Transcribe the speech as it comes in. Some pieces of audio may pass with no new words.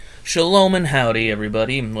Shalom and howdy,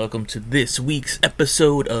 everybody, and welcome to this week's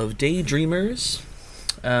episode of Daydreamers.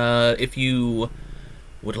 If you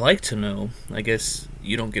would like to know, I guess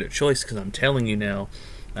you don't get a choice because I'm telling you now.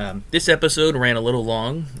 This episode ran a little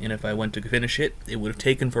long, and if I went to finish it, it would have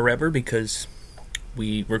taken forever because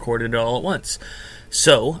we recorded it all at once.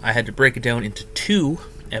 So, I had to break it down into 2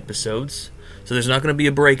 episodes. So there's not going to be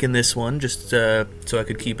a break in this one, just so I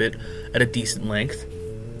could keep it at a decent length.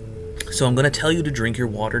 So I'm going to tell you to drink your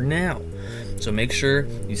water now. So make sure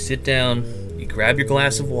you sit down, you grab your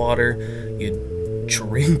glass of water, you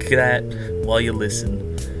drink that while you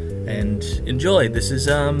listen, and enjoy. This is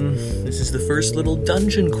the first little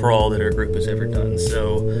dungeon crawl that our group has ever done.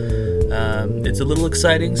 So it's a little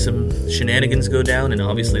exciting. Some shenanigans go down, and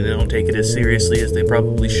obviously they don't take it as seriously as they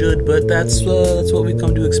probably should. But that's what we've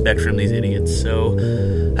come to expect from these idiots. So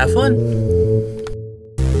have fun.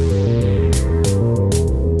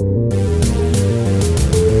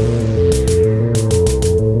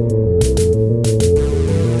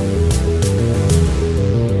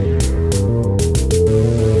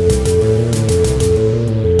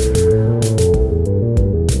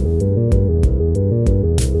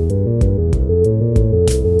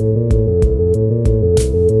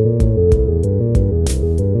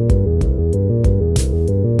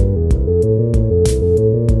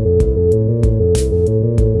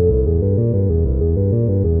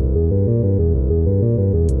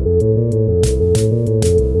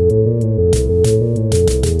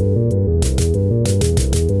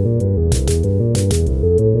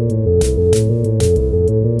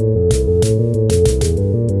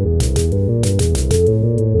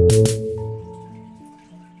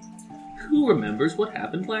 What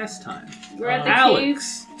happened last time? We're at the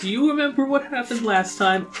Alex, cave. do you remember what happened last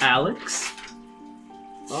time, Alex?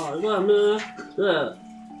 Oh, yeah, man. Yeah.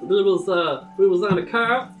 We was on a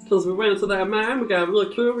car, because we went into that mine, we got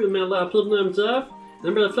really cool, we met a lot of people named Jeff,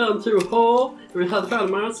 and we fell into a hole, and we had to fight a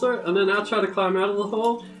monster, and then I tried to climb out of the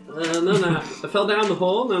hole, and then I fell down the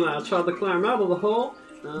hole, and then I tried to climb out of the hole,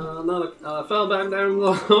 and then I fell back down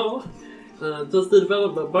the hole, and just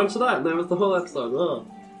developed a bunch of that, and that was the whole episode. Oh.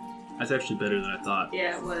 That's actually better than I thought.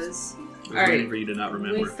 Yeah, it was. I was waiting for you to not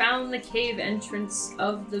remember. We found the cave entrance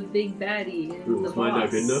of the big baddie and the Was boss. mine not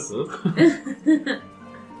good enough, huh?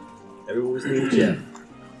 Everyone was named Jeff.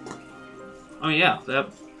 Oh yeah,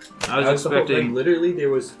 I was expecting. Like, literally, there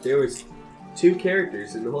was 2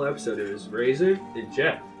 characters in the whole episode. It was Razor and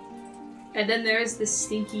Jeff. And then there's the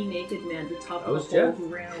stinky naked man at the top of was the hole Jeff. who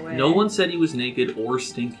ran away. No one said he was naked or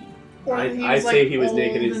stinky. I'd say he was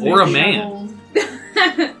naked and Or a man.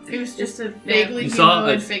 It was just a vaguely You saw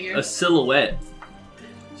humanoid figure. a silhouette.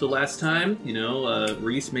 So last time,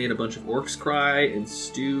 Reese made a bunch of orcs cry, and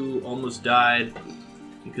Stu almost died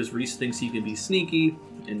because Reese thinks he can be sneaky,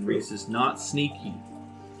 and Reese is not sneaky.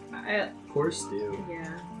 Poor Stu.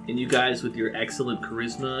 Yeah. And you guys, with your excellent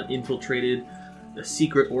charisma, infiltrated a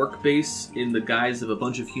secret orc base in the guise of a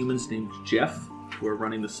bunch of humans named Jeff, who are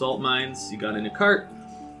running the salt mines. You got in a cart.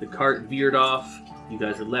 The cart veered off. You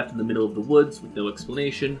guys are left in the middle of the woods with no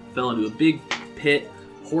explanation. Fell into a big pit.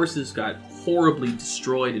 Horses got horribly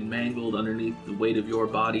destroyed and mangled underneath the weight of your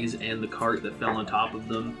bodies and the cart that fell on top of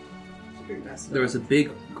them. There was a big,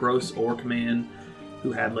 gross orc man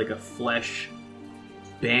who had like a flesh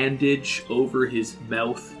bandage over his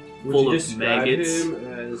mouth full of maggots. Would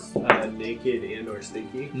you describe him as naked and or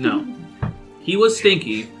stinky? No. He was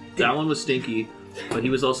stinky. That one was stinky. But he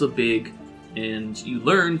was also big. And you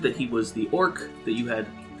learned that he was the orc that you had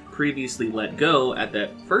previously let go at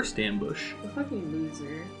that first ambush. The fucking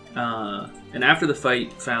loser. And after the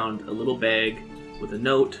fight, found a little bag with a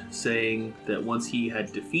note saying that once he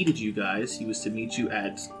had defeated you guys, he was to meet you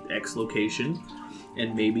at X location,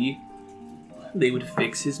 and maybe they would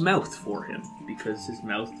fix his mouth for him, because his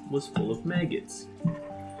mouth was full of maggots.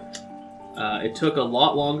 It took a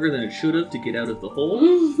lot longer than it should have to get out of the hole.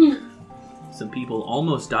 Some people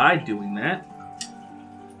almost died doing that.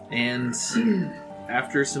 And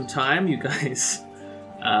after some time, you guys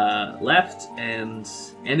left and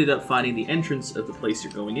ended up finding the entrance of the place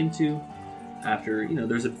you're going into. After,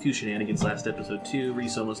 there's a few shenanigans last episode too.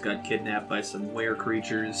 Reese almost got kidnapped by some were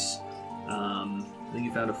creatures. I think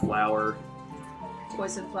you found a flower.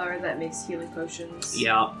 Poison flower that makes healing potions.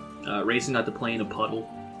 Yeah. Raisin got to play in a puddle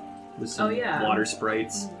with some water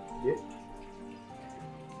sprites. Yeah.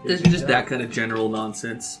 Just that kind of general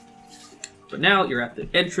nonsense. But now you're at the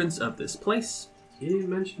entrance of this place. You didn't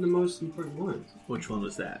mention the most important one. Which one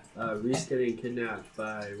was that? Reese getting kidnapped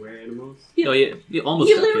by were animals. Oh yeah, you almost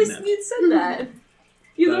You got literally kidnapped. said that.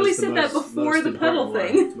 You literally was the said that most before the important pedal one.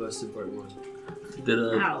 thing. Most important one.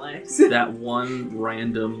 that Alex. that one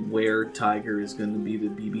random were tiger is going to be the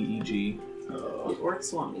BBEG.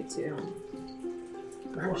 Orcs want me to.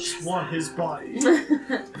 Orcs want his body.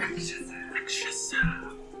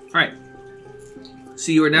 Alright.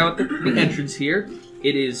 So you are now at the entrance here.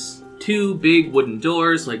 It is 2 big wooden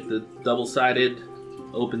doors, like the double-sided,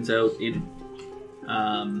 opens out. It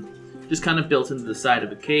just kind of built into the side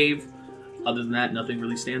of a cave. Other than that, nothing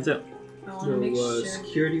really stands out. I want to make sure.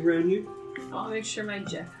 Security around here? I want to make sure my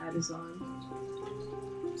Jeff hat is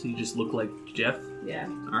on. So you just look like Jeff? Yeah.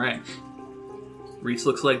 Alright. Reese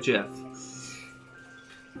looks like Jeff.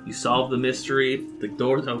 You solve the mystery, the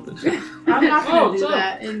door's open. I'm not Oh, going to do so-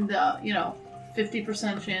 that in the,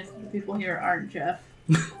 50% chance that the people here aren't Jeff.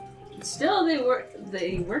 Still, they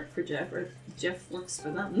work for Jeff, or Jeff works for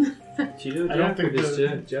them. Do you know I Jeff? don't think Or does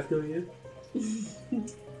the- Jeff know you?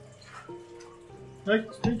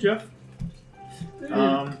 Hey, Jeff.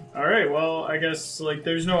 Alright, well, I guess,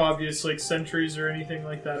 there's no obvious, sentries or anything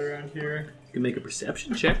like that around here. You can make a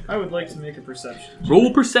perception check. I would like to make a perception.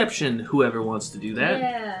 Roll perception, whoever wants to do that.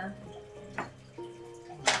 Yeah.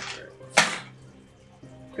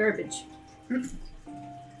 Garbage.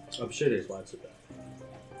 I'm sure there's lots of that.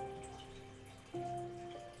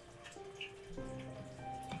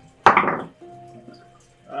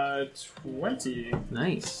 20.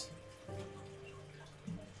 Nice.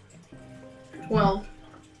 Well,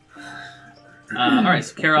 Alright,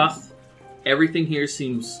 so Karoth, everything here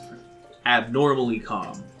seems abnormally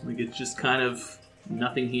calm. It's just kind of,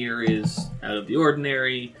 nothing here is out of the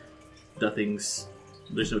ordinary. There's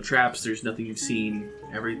no traps, there's nothing you've seen.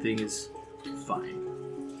 Everything is fine.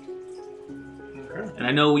 Okay. And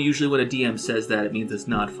I know usually when a DM says that, it means it's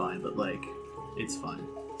not fine, but it's fine.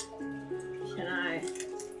 Can I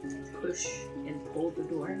push and pull the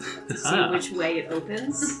door to see Ah. which way it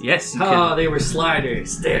opens? Yes, you Oh, can. they were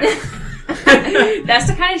sliders. Damn. That's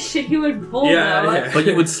the kind of shit he would pull, Yeah, though. yeah. But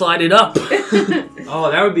you would slide it up. Oh,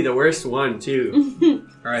 that would be the worst one, too.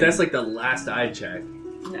 Alright, That's like the last I checked.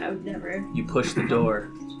 No, I would never. you push the door.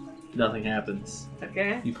 Nothing happens.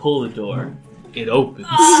 Okay. You pull the door. It opens.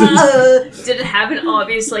 Did it have an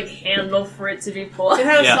obvious, handle for it to be pulled? it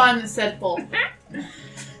had a Yeah. sign that said pull.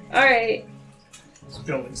 Alright. This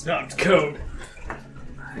building's not code.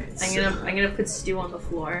 I'm gonna put Stu on the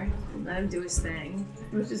floor and let him do his thing.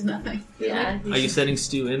 Which is nothing. Yeah. Are you setting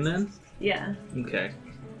Stu in then? Yeah. Okay.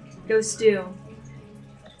 Go Stu.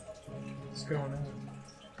 What's going on?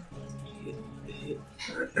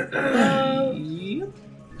 Yep.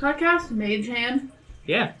 Podcast Mage Hand,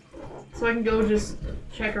 Yeah. so I can go just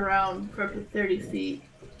check around for up to 30 feet.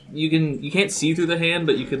 You can't see through the hand,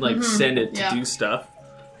 but you can send it to yeah. do stuff.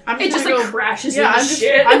 I'm It just gonna go. crashes Yeah, into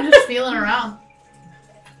shit. I'm just feeling around.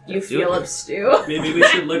 You Let's do feel it. up Stu. Maybe we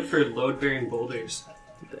should look for load-bearing boulders.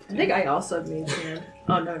 I think I also have Mage Hand.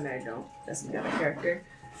 Oh, no, I don't. That's not a character.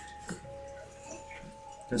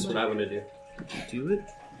 That's what I want to do. Do it.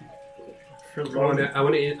 For I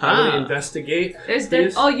want to Ah. investigate. There's dead.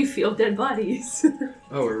 Yes. Oh, you feel dead bodies.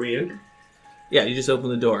 Oh, are we in? Yeah, you just open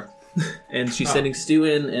the door. And she's Oh. sending Stu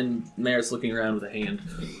in, and Merritt's looking around with a hand.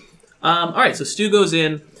 Alright, so Stu goes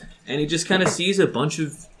in, and he just kind of sees a bunch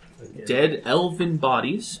of dead elven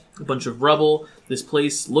bodies, a bunch of rubble. This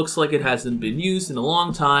place looks like it hasn't been used in a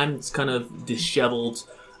long time. It's kind of disheveled.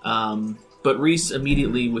 But Reese,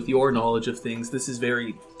 immediately, with your knowledge of things, this is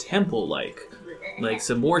very temple-like. Like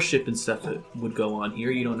some worship and stuff that would go on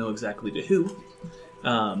here. You don't know exactly to who.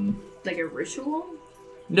 Like a ritual?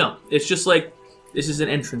 No, it's just like this is an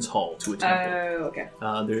entrance hall to a temple. Oh, okay.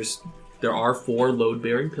 There are 4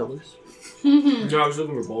 load-bearing pillars, No, I was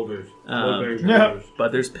looking for boulders. Load-bearing Yeah. boulders.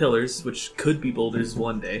 but there's pillars which could be boulders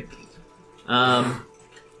one day. So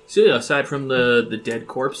yeah, aside from the dead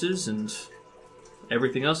corpses and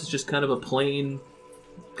everything else, it's just kind of a plain,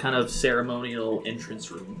 kind of ceremonial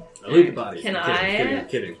entrance room. I look at bodies. Can I'm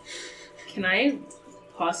kidding. Can I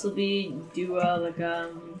possibly do a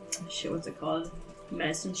what's it called?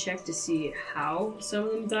 Medicine check to see how some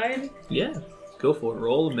of them died? Yeah, go for it.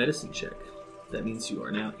 Roll a medicine check. That means you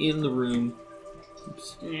are now in the room.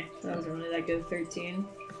 Oops. Yeah, that wasn't really that good. 13.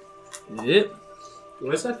 Yep.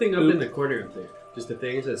 What's that thing up in the corner up there? Just a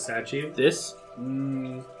thing? Is it a statue? This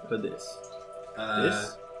Mm, or this?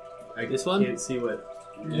 this? I This one? can't see what.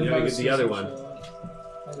 You gotta get the other one.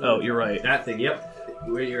 Oh, you're right. That thing, yep.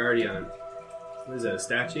 Where you're already on. What is that, a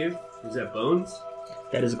statue? Is that bones?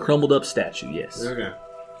 That is a crumbled up statue. Yes. Okay. All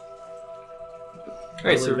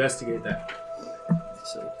right, I'll so investigate that.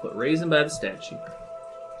 put Raisin by the statue,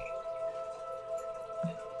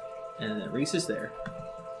 and then Reese is there.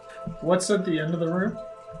 What's at the end of the room?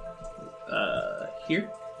 Here,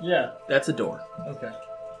 Yeah. that's a door. Okay.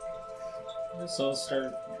 So I'll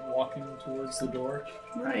start walking towards the door.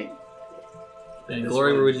 Right. And This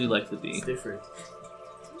Glory, one- where would you like to be? It's different.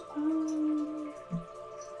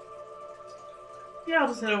 Yeah, I'll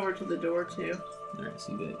just head over to the door too. Alright,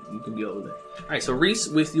 so you can be over there. Alright, so Reese,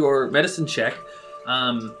 with your medicine check,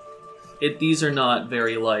 these are not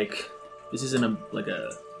very, like... This isn't a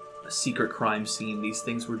secret crime scene. These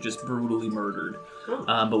things were just brutally murdered. Oh.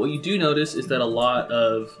 But what you do notice is that a lot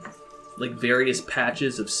of, like, various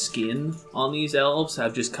patches of skin on these elves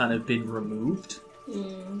have just kind of been removed. We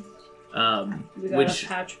got Which... a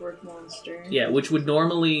patchwork monster. Yeah, which would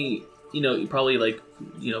normally, you probably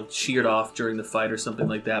sheared off during the fight or something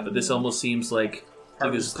like that. But this almost seems like it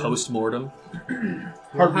was Harvested. post-mortem.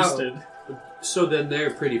 Harvested. So then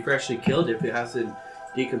they're pretty freshly killed if it hasn't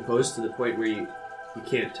decomposed to the point where you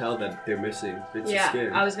can't tell that they're missing bits of Yeah,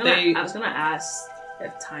 skin. I was gonna ask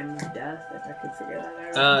if time of death, if I could figure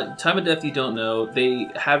that out. Time of death, you don't know. They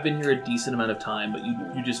have been here a decent amount of time, but you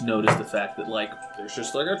just notice the fact that there's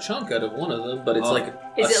just like a chunk out of one of them, but it's like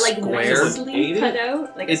Is a it like square. nicely cut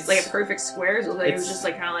out? Like it's like a It's- perfect square? So it was it's- just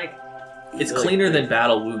like kind of like It's Like- cleaner than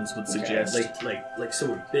battle wounds would suggest. like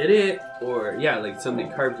someone bit it, or like somebody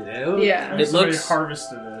carved it out. yeah. It Somebody looks-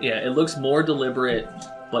 harvested it. Yeah, it looks more deliberate,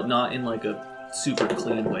 but not in like a super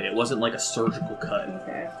clean way. It wasn't like a surgical cut,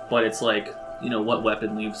 Okay. but it's like what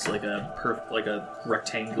weapon leaves like a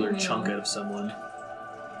rectangular chunk out of someone.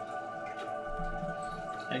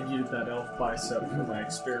 I needed that elf bicep for my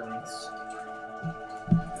experiments.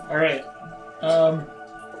 Alright.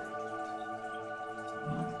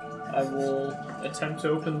 I will attempt to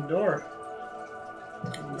open the door.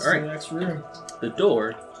 Let's Alright. the next room. The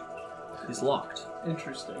door is locked.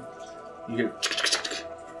 Interesting. You hear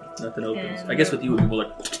nothing opens. And- I guess with you it would be more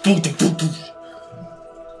like.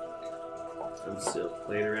 I'm still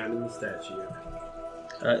playing around in the statue.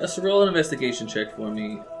 Let's roll an investigation check for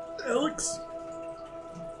me, Alex.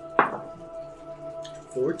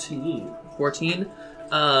 14. 14.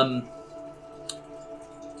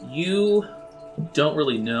 You don't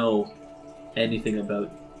really know anything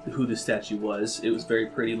about who the statue was. It was a very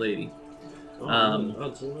pretty lady.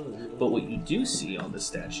 But what you do see on the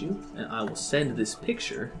statue, and I will send this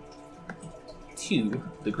picture to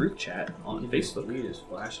the group chat on Facebook. We just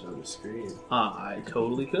flash it on the screen. I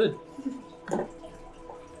totally could.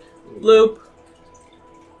 Loop.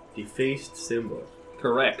 Defaced symbol.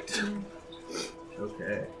 Correct.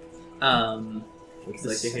 Okay. Looks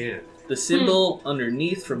This- like a hand. The symbol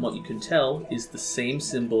underneath, from what you can tell, is the same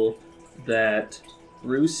symbol that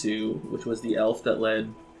Rusu, which was the elf that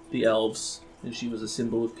led the elves, and she was a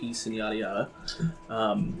symbol of peace and yada yada.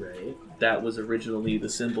 Right. That was originally the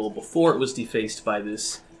symbol before it was defaced by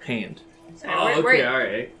this hand. Oh, okay, where,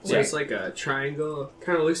 alright. So Yeah. it's like a triangle.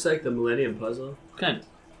 Kind of looks like the Millennium Puzzle. Kind of.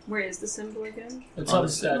 where is the symbol again? It's On on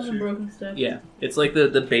the the On the statue. broken stuff. Yeah, it's like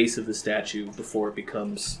the base of the statue before it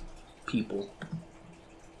becomes people.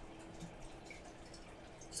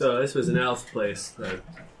 So this was an elf place,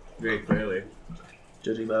 very clearly.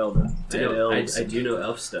 Judging by all the dead elves, I do know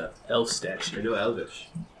elf stuff. elf I statue. know Elvish.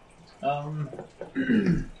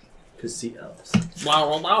 Cause see elves.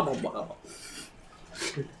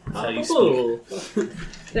 How you speak.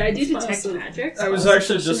 Did I do detect Awesome. magic? I was Oh,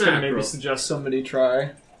 actually such a just gonna mackerel. maybe suggest somebody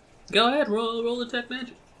try. Go ahead, roll attack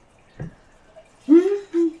magic.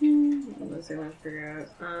 Unless I want to figure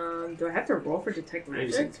out. Do I have to roll for detect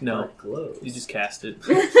magic? No. Glows. You just cast it.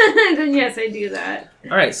 Then yes, I do that.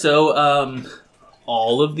 All right, so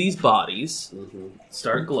all of these bodies Mm-hmm.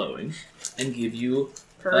 start glowing and give you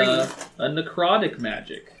Purring. a necrotic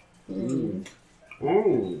magic. Mm.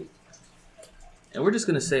 Ooh. And we're just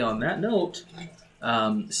going to say on that note,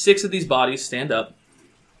 6 of these bodies stand up,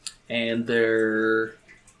 and they're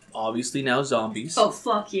obviously now zombies. Oh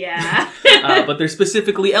fuck yeah! But they're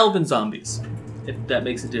specifically elven zombies. If that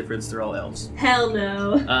makes a difference, they're all elves. Hell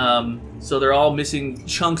no. So they're all missing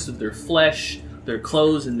chunks of their flesh. Their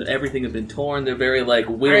clothes and everything have been torn. They're very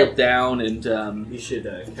whittled Right. down and You should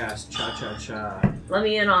cast Cha Cha Cha Let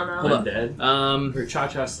me in on them. Hold on. Undead. Or Cha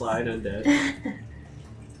Cha Slide Undead.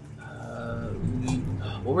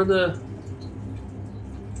 What were the?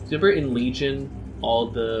 Remember in Legion, all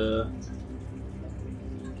the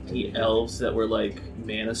elves that were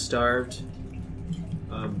mana starved?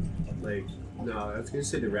 No, I was gonna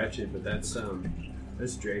say the Wretched, but that's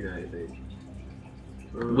Draenei, I think.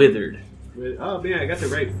 Withered. Oh man, I got the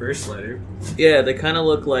right first letter. Yeah, they kind of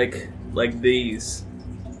look like these.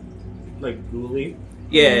 Like ghouly.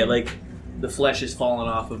 Yeah, the flesh is falling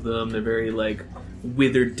off of them. They're very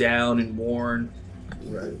withered down and worn.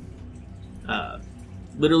 Right.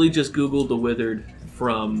 Literally just Google the withered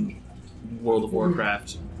from World of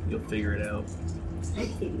Warcraft. You'll figure it out.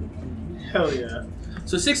 Hell yeah.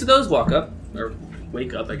 So 6 of those walk up, or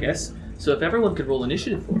wake up, I guess. So if everyone could roll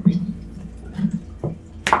initiative for me.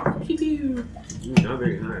 Not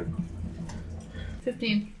very high.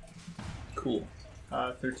 15. Cool.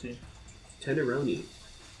 13. Tenderoni.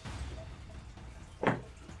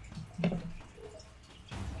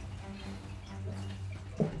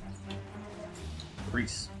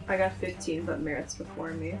 Reese. I got 15, but Merritt's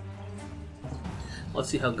before me. Let's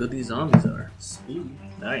see how good these zombies are. Speed.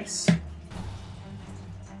 Nice.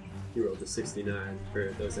 You rolled a 69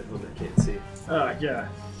 for those at home that can't see. Yeah.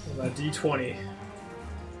 A D20.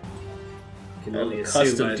 Can I have only a assume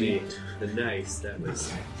custom by D. the nice that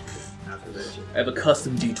was aforementioned. I have a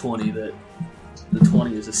custom D20 that the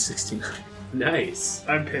 20 is a 69. Nice.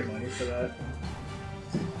 I'd pay money for that.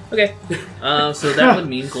 Okay. So that would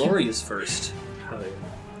mean Glory is first. Hell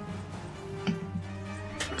yeah.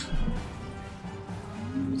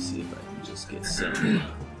 Let me see if I can just get some.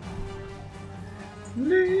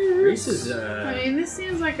 Reese is I mean, this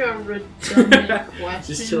seems like a redundant question.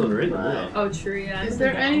 Just chilling right in the but middle. Oh, true, yeah. Is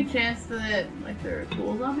there any chance that like there are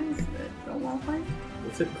cool zombies that don't want to fight?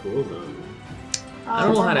 What's a cool zone? I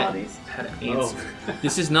don't know how Bodies. to answer. Oh.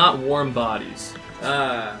 This is not Warm Bodies.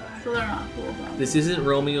 So they're not cool zombies. This isn't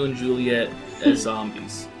Romeo and Juliet as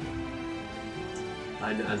zombies.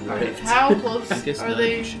 I Alright, how close I guess are none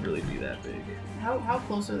they? of them should really be that big. How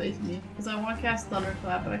close are they to me? Because I want to cast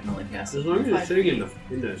Thunderclap, but I can only cast As it long from as you're 5 sitting feet.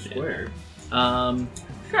 in the square.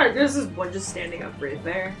 Sure, this is one just standing up right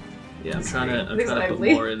there. Yeah, I'm trying to put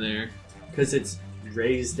Exactly. more in there. Because it's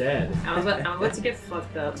Ray's dead. I'm about to get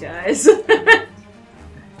fucked up, guys.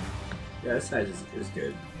 Yeah, this size is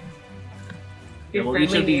good. Your well, each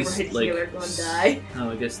of friendly these, neighborhood like, healer gonna die.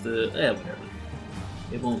 Oh, I guess whatever.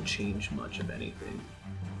 It won't change much of anything.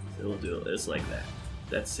 It'll do it. It's like that.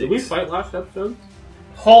 That's 6. Did we fight last episode?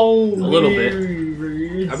 Holy A little bit.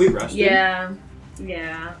 Reese. Have we rested? Yeah.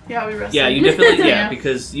 Yeah. Yeah, we rested. Yeah, you definitely Yeah.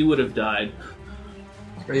 because you would have died.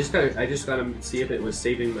 I just gotta see if it was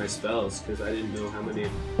saving my spells because I didn't know how many.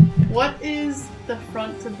 What is the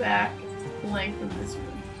front to back length of this room?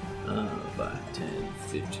 5, 10,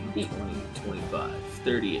 15, 20, 25,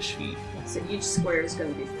 30-ish feet. So each square is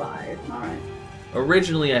gonna be 5. Alright.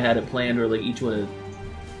 Originally, I had it planned where like each one of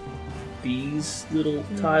these little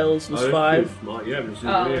tiles was 5. Small. You haven't seen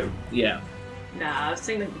Oh. me. Yeah. Nah, I was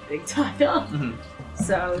thinking of the big tile. Mhm.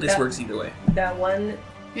 So This that, works either way. that one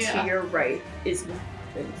Yeah. to your right is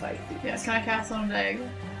within 5 feet. Yeah, can I cast on diagonal?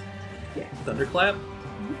 Thunderclap?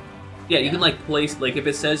 Yeah, you can like place like if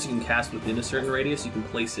it says you can cast within a certain radius, you can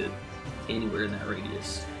place it anywhere in that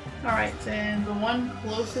radius. Alright, then the one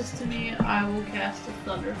closest to me, I will cast a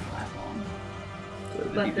Thunderclap on. So it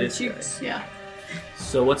would But be the this guy. jukes- Yeah.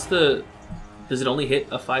 So what's the? Does it only hit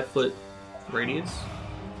a 5-foot radius?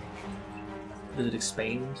 Does it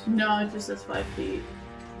expand? No, it just says 5 feet.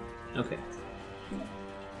 Okay.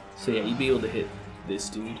 So yeah, you'd be able to hit this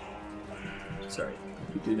dude. Sorry,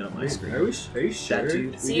 you're doing it on my screen. Are you sure? That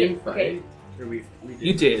dude. We See, didn't fight? okay. Or we did?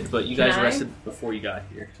 You did, but you Can guys I? rested before you got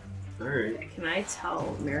here. Alright. Can I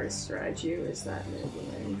tell Merritt's strategy, or is that Merit?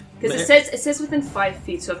 Because Mer- it says within 5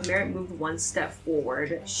 feet. So if Merritt moved 1 step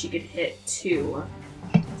forward, she could hit 2.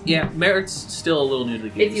 Yeah, Merritt's still a little new to the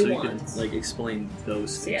game, If you so want. you can like explain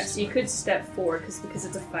those So things. yeah, so you could step forward because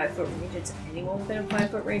it's a 5-foot range. It's anyone within a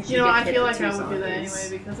 5-foot range. You know, could I hit feel the like 2 I would do that zombies.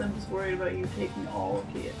 anyway because I'm just worried about you taking all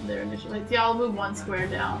of their initiative. Like, yeah, I'll move 1 square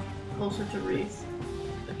down, closer to Reese.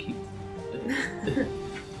 I keep.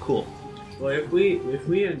 Cool. Well, if we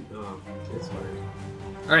had, it's fine.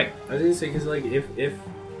 All right. I was gonna say because like if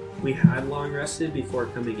we had long rested before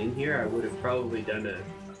coming in here, I would have probably done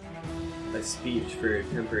a speech for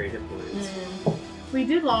temporary hit points. We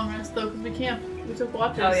did long rest though because we camped. We took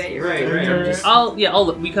watches. Oh yeah, you're right. Right. I'm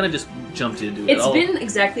just, We kind of just jumped into it. It's I'll- been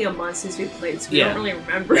exactly a month since we played, so we Yeah. don't really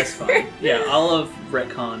remember. That's fine. Yeah, I'll have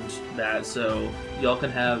retconned that, so y'all can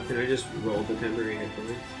have. can I just roll the temporary hit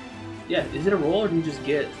points? Yeah, is it a roll or do you just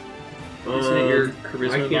get? Isn't it your I charisma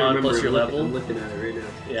can't mod remember. plus your I'm level? looking at it right now.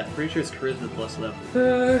 Yeah, I'm pretty sure it's charisma plus level.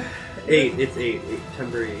 8. It's 8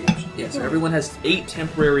 temporary HP. Yeah, so everyone has 8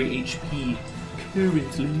 temporary HP And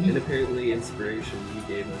currently. apparently inspiration you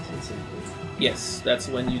gave us at some point. Yes, that's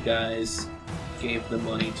when you guys gave the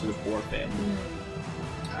money to the poor family.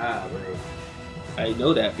 Ah, right. I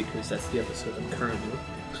know that because that's the episode I'm currently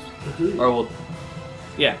with. Or well,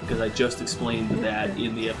 yeah, because I just explained that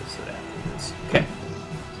in the episode afterwards. Okay.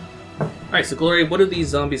 Alright, so Gloria, what do these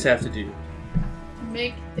zombies have to do?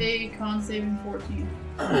 Make a con saving 14.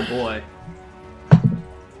 Oh boy.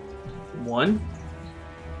 1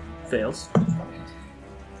 fails.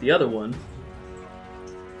 The other one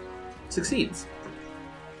succeeds.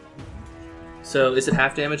 So is it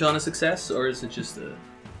half damage on a success, or is it just a...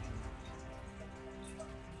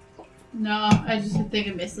 No, I just think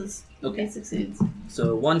it misses. Okay. It succeeds.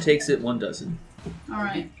 So one takes it, one doesn't.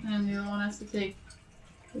 Alright, and the other one has to take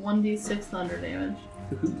 1d6 thunder damage.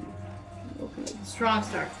 Okay. Strong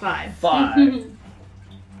start, 5. 5.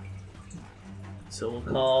 So we'll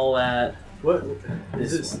call that... What?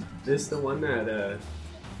 Is This this the one that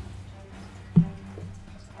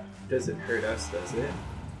doesn't hurt us, does it?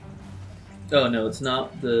 Oh no, it's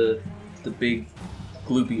not the big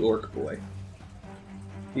gloopy orc boy.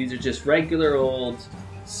 These are just regular old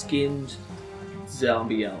skinned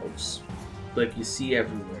zombie elves, like you see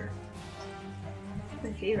everywhere.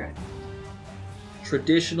 My favorite.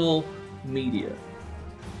 Traditional media.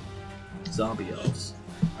 Zombie elves.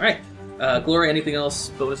 Alright, Gloria, anything else?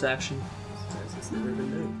 Bonus action? It's never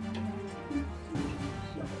been done.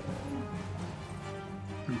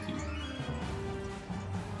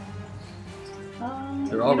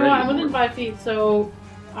 They're You already know what, I'm within bored. 5 feet, so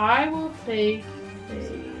I will take a...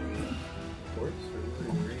 Horse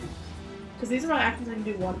or what? Because these are my actions I can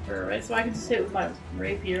do one per, right? So I can just hit with my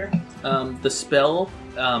rapier. The spell,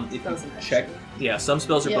 if you Doesn't check... Yeah, some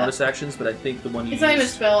spells are Yeah. bonus actions, but I think the one you It's not even a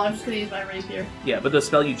used... spell, I'm just going to use my rapier. Yeah, but the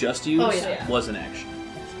spell you just used Oh, yeah. was an action.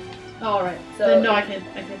 Oh, alright. So- Then no, I can't do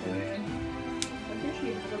anything. I think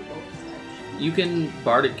you have a bonus action. You can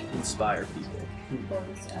bardic inspire people.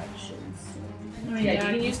 Bonus actions. I mean, Yeah, you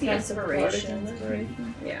I can use the cast a bardic inspiration.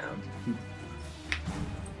 inspiration. Yeah.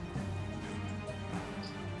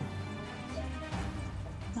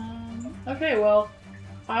 Okay, well,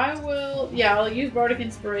 I will... Yeah, I'll use bardic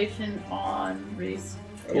inspiration on Reese.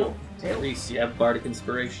 Cool. Reese, you have bardic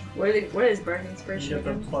inspiration. What is burning You inspiration get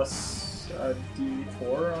the again? plus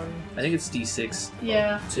D4 on. I think it's D6.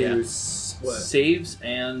 Yeah. Yeah. What? Saves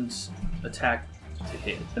and attack to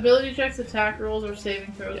hit. Ability checks, attack rolls, or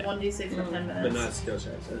saving throws, Yeah. 1d6 for 10 minutes. But not skill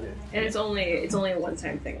checks, okay. And it's only a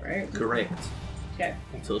one-time thing, right? Correct. Okay.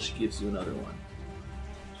 Until she gives you another one.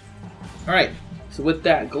 Alright, so with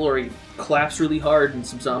that, Glory claps really hard in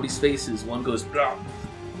some zombies' faces. One goes, "Blah,"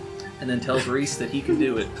 and then tells Reese that he can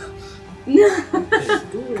do it. Do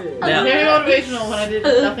it. Now- Very motivational when I did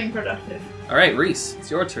nothing productive. Alright, Reese,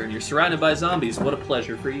 it's your turn. You're surrounded by zombies. What a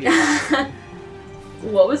pleasure for you.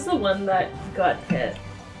 What was the one that got hit?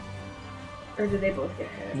 Or did they both get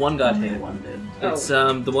hit? One got Only hit. one did. It's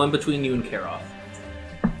the one between you and Karoth.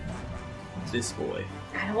 This boy.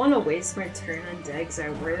 I don't want to waste my turn on dead because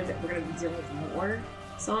I'm worried that we're going to be dealing with more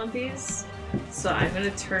zombies. So I'm going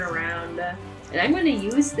to turn around and I'm going to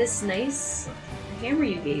use this nice hammer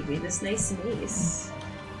you gave me, this nice mace.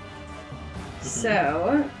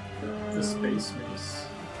 So, The space mace.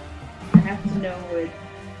 I have to know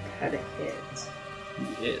how to hit.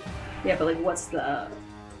 It. Yeah, but like, what's the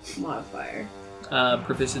modifier?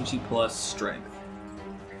 Proficiency plus strength.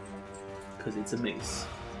 Because it's a mace,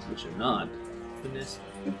 which are not. Goodness.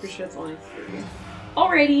 I'm pretty sure it's only 3.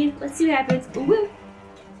 Alrighty, let's see what happens. Ooh.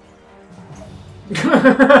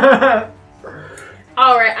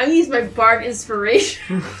 Alright, I'm gonna use my bark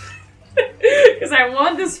inspiration. Because I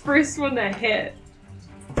want this first one to hit.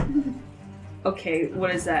 Okay,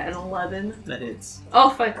 what is that? An 11? That hits.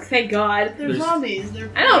 Oh, fuck, thank God. They're There's- zombies. They're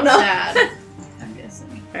I don't know. sad. I'm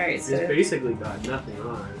guessing. Alright, It's so. basically got nothing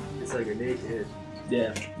on. It's like a naked.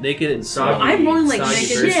 Yeah. Naked and Soggy. soft. I'm rolling like Soggy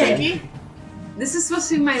shit. person. Sticky? This is supposed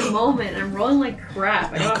to be my moment. I'm rolling like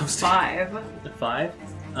crap. I got a Comes to- 5. A 5.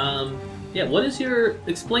 Yeah, what is your...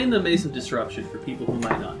 Explain the Mace of Disruption for people who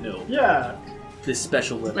might not know Yeah. this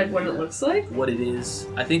special weapon. Like what it looks like? What it is.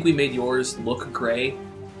 I think we made yours look gray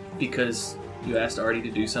because you asked Artie to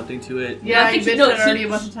do something to it. Yeah, I you think bitched he- it already a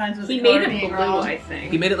bunch of times with He the made color it being blue, wrong. I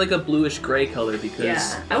think. He made it like a bluish gray color because...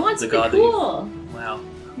 Yeah, I want the something god that you- cool. Wow.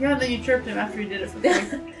 Yeah, then you chirped him after he did it for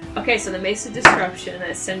free. Okay, so the Mace of Disruption,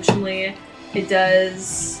 essentially, it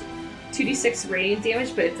does 2d6 radiant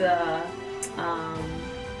damage, but if the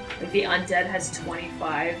like the undead has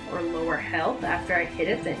 25 or lower health, after I hit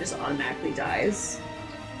it, then it just automatically dies.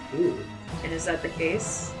 Ooh. And is that the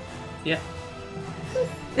case? Yeah.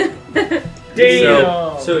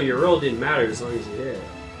 Damn. So your roll didn't matter as long as you hit.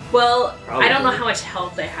 Well, Probably. I don't know how much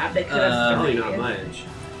health they have. They could have Probably 3. not much.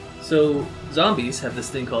 So, zombies have this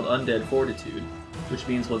thing called Undead Fortitude, which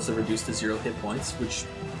means once they're reduced to 0 hit points, which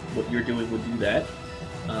what you're doing would do that,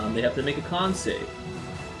 they have to make a con save.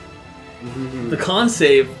 The con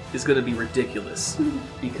save is going to be ridiculous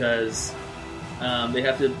because they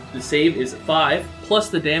have to. The save is 5 plus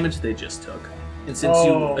the damage they just took, and since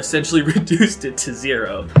Oh. you essentially reduced it to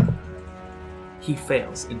 0, he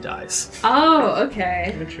fails and dies. Oh,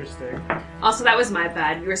 okay. Interesting. Also, that was my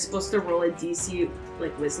bad. You were supposed to roll a DC,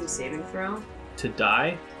 like, wisdom saving throw. To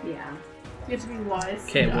die? Yeah. You have to be wise.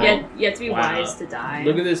 Okay, to well- die. You have to be Wow. wise to die.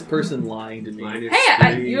 Look at this person lying to me. Minus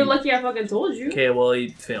Hey, three. you're lucky I fucking told you. Okay, well he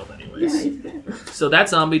failed anyways. Yeah. So that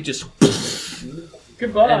zombie just.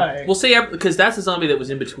 Goodbye. And we'll say because that's the zombie that was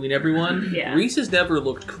in between everyone. Yeah. Reese has never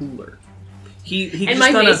looked cooler. He And just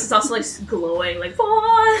my kind face of is also like glowing, like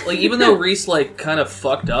what? like even though Reese like kind of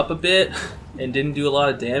fucked up a bit and didn't do a lot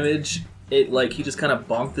of damage. It like he just kind of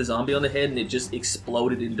bonked the zombie on the head and it just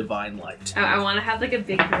exploded in divine light. I want to have like a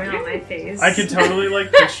big grin on my face. I could totally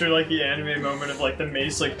like picture like the anime moment of like the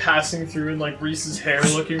mace like passing through and like Reese's hair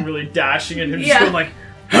looking really dashing and him Yeah. just going like,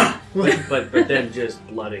 But then just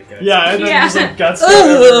blood and guts. yeah, and then Yeah. just like guts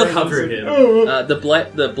Ugh. Covered him.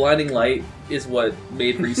 The blinding light is what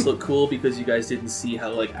made Reese look cool because you guys didn't see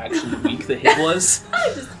how like actually weak the hit was.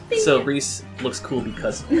 I just think So Reese looks cool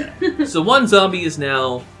because of that. So one zombie is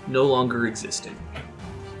now no longer existing.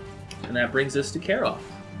 And that brings us to Karoff.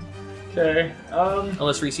 Okay.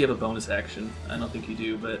 Unless Reese, you have a bonus action. I don't think you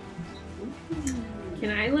do, but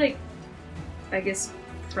Can I like, I guess,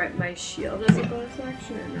 prep my shield as a bonus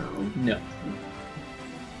action or no? no.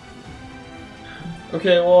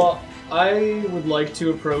 Okay, well, I would like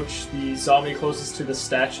to approach the zombie closest to the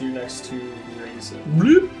statue next to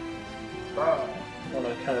Raisin. Want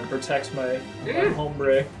to kind of protect my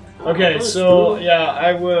hombre. Okay, so yeah,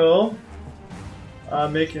 I will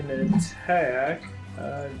make an attack.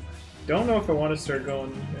 Don't know if I want to start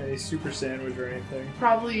going a super sandwich or anything.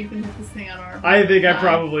 Probably you can hit this thing on our. I think I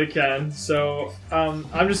probably can. So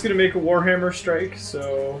I'm just gonna make a Warhammer strike.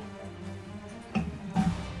 So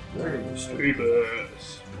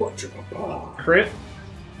crit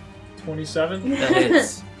 27. That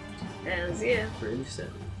hits. As yeah.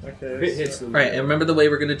 Okay. Crit hits so- them. Alright, and remember the way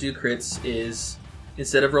we're going to do crits is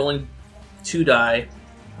instead of rolling 2 die,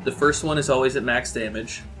 the first one is always at max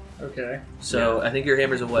damage. Okay. So I think your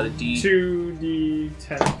hammer's a what? A D?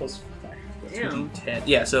 2d10 plus 5. Damn. D10.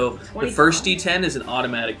 Yeah, so the 25. first D10 is an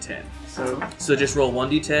automatic 10. So So just roll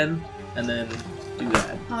 1d10 and then do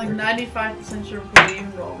that. I'm like 95% sure before we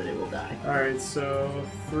even roll that it will die. alright, so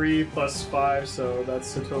 3 plus 5, so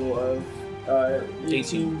that's a total of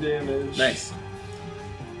 18 damage. Nice.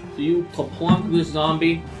 So you plunk this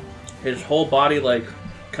zombie, his whole body like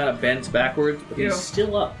kind of bends backwards, but He's he's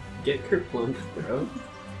still up. Get kerplunk, bro.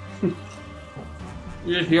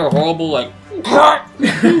 you just hear a horrible like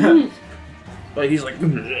but he's like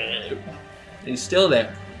and he's still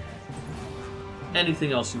there.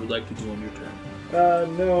 Anything else you would like to do on your turn?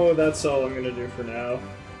 No, that's all I'm gonna do for now.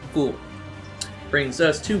 Cool. Brings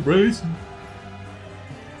us to Raisin.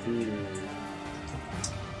 Do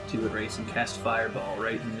it, Raisin. Cast Fireball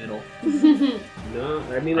right in the middle. No,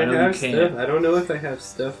 I mean I I, know you have can. stuff. I don't know if I have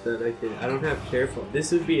stuff that I can. I don't have careful.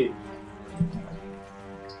 This would be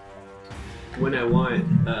when I want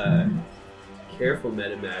careful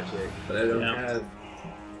meta magic, but I don't Yeah. have.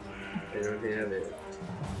 I don't have it.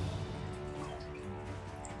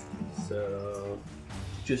 So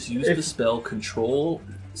Just use the spell Control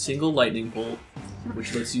Single Lightning Bolt,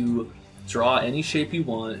 which lets you draw any shape you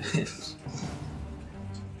want.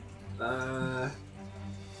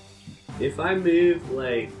 if I move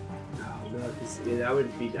like, oh no, because that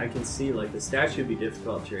would be. I can see like the statue would be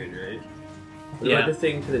difficult terrain, right? What Yeah. about the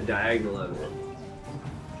thing to the diagonal of it?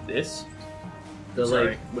 This? The Sorry.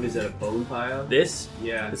 like, what is that? A bone pile? This?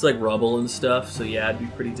 Yeah. It's like rubble and stuff, so yeah, it'd be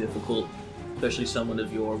pretty difficult. Especially someone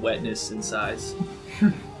of your wetness and size.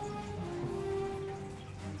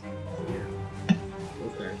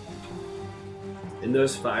 Okay. And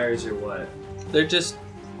those fires are what? They're just...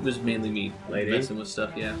 It was mainly me Lighting? messing with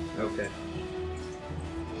stuff, yeah. Okay.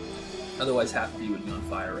 Otherwise, half of you would be on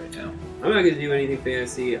fire right now. I'm not gonna do anything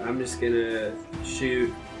fancy. I'm just gonna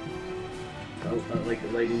shoot like a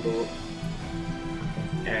lightning bolt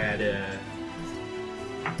at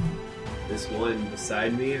this one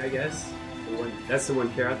beside me, I guess. The one, that's the one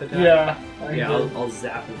Karoth attack? Yeah. Yeah, I'll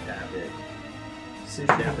zap and tap it. See if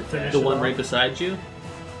Zap you can and finish tap. The it one off. right beside you?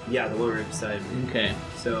 Yeah, the one right beside me. Okay.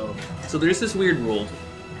 So, So there's this weird rule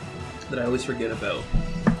that I always forget about.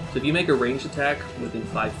 So if you make a ranged attack within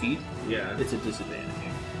 5 feet, yeah. it's a disadvantage.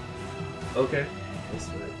 Okay. That's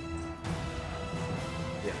fine.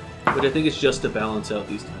 But I think it's just to balance out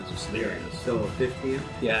these kinds of scenarios. So, 15?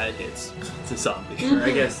 Yeah, it hits. It's a zombie. Or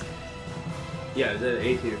I guess. Yeah, the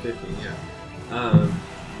 18 or 15, yeah.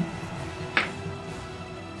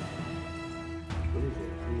 What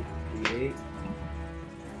is it? 3, 8?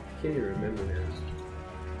 Can't even remember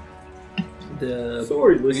now. The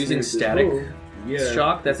Sorry, we're using listeners, static oh, yeah.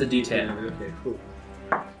 shock. That's a D10. Okay, cool.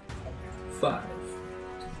 5.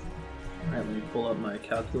 Alright, let me pull up my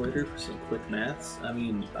calculator for some quick maths. I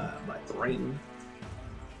mean, my brain.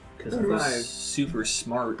 because I'm 5. super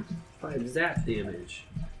smart. 5 zap damage.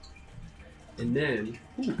 And then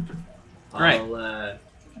Right.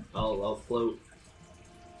 I'll float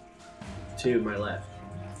to my left.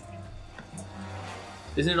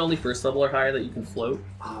 Isn't it only first level or higher that you can float?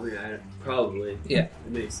 Oh man, probably. Yeah.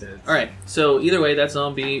 It makes sense. Alright, so either way, that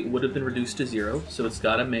zombie would have been reduced to 0, so it's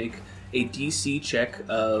got to make a DC check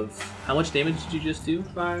of... How much damage did you just do?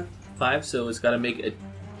 5. 5, so it's got to make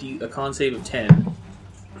a con save of 10,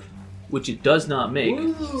 which it does not make.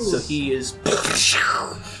 Woo. So he is...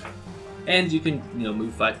 And you can,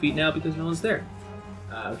 move 5 feet now because no one's there.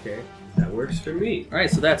 Okay, that works for me.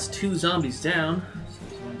 Alright, so that's 2 zombies down.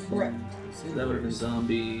 So Right. that would have been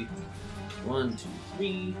zombie 1, 2,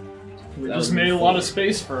 3. We That just would made be a lot 4. of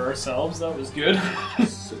space for ourselves. That was good.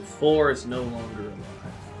 So 4 is no longer alive.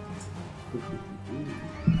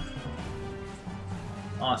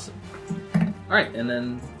 Awesome. Alright, and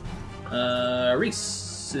then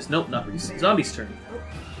Reese is... Nope, not Reese. Zombie's turn.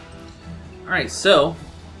 Alright, so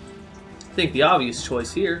I think the obvious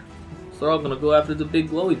choice here is they're all going to go after the big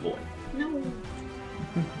glowy boy. No.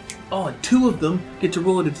 Oh, and 2 of them get to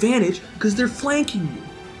roll at advantage because they're flanking you.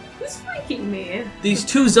 Who's flanking me? These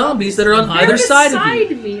 2 zombies that are on They're either side of you.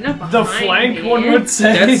 beside me, not behind The flank, me. one would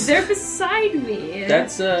say. That's- They're beside me.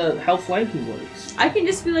 That's how flanking works. I can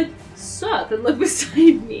just be like, sup, and look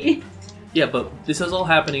beside me. Yeah, but this is all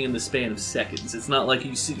happening in the span of seconds. It's not like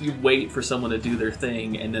you wait for someone to do their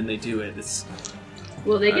thing and then they do it. It's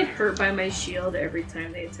Will they get hurt by my shield every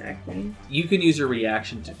time they attack me? You can use a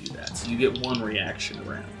reaction to do that, so you get 1 reaction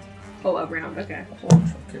around. Oh, a round, okay.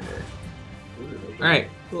 Alright,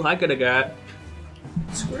 well, I could have got.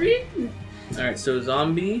 Sweet. Alright, so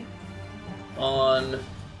zombie on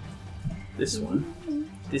this one.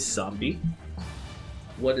 This zombie.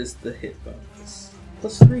 What is the hit bonus?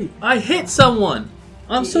 +3. I hit someone!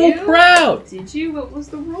 I'm Did so you? proud! Did you? What was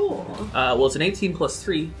the roll? Well, it's an 18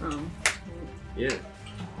 +3. Oh. Yeah.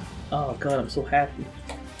 Oh god, I'm so happy.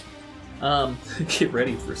 Get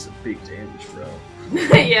ready for some big damage, bro.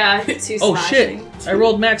 Yeah, 2 Oh slashing. shit! I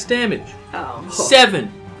rolled max damage. Oh. 7!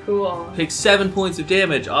 Cool. Take 7 points of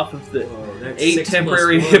damage off of the Oh, that's 8 6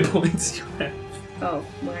 temporary plus hit 1. points you have. Oh,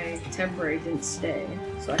 my temporary didn't stay.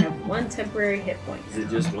 So I have 1 temporary hit point. Is it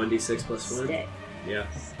just 1d6 plus 1? Stay. Yeah.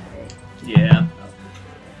 Stay. Yeah.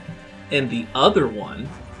 And the other one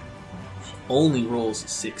only rolls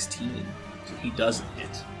 16, so he doesn't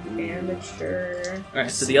hit. Amateur.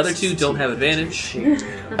 Alright, so the other 2 don't have advantage.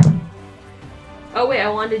 Oh wait, I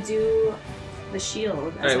wanted to do the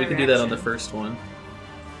shield. Alright, we can do that on the first one.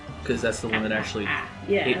 Because that's the one that actually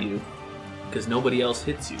Yeah. hit you. Because nobody else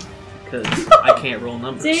hits you. Because I can't roll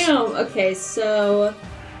numbers. Damn. Okay, so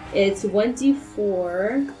it's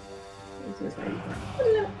 1d4.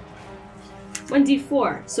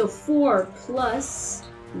 1d4. So 4 plus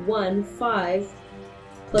 1, 5,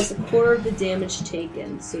 plus a quarter of the damage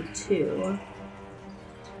taken. So 2.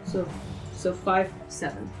 So 5,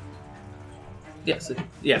 7. Yes,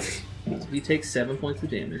 yes. He takes 7 points of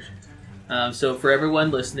damage. So for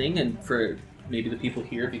everyone listening, and for maybe the people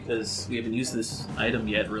here, because we haven't used this item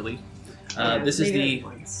yet, really, this is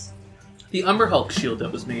the Umber Hulk shield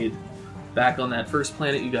that was made back on that first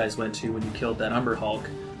planet you guys went to when you killed that Umber Hulk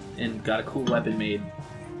and got a cool weapon made.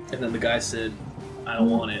 And then the guy said, I don't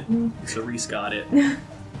want it. So Reese got it.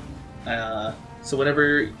 So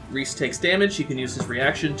whenever Reese takes damage, he can use his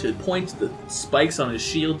reaction to point the spikes on his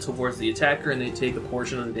shield towards the attacker, and they take a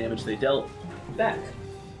portion of the damage they dealt back.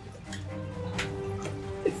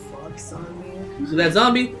 Fuck's on me. So that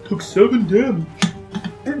zombie took 7 damage.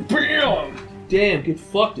 Bam! Damn, get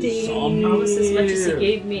fucked, zombie. Almost as much as he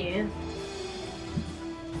gave me.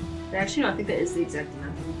 Actually, no, I think that is the exact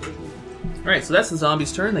amount he gave me. Alright, so that's the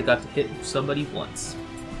zombie's turn. They got to hit somebody once.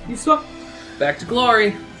 You suck. Back to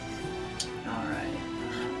Glory.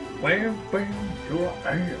 Alright. Bam, bam, you're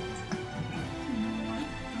bam.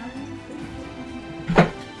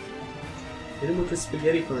 Hit him with the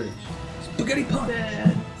spaghetti punch. Spaghetti punch.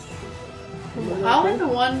 Bad. I'll hit the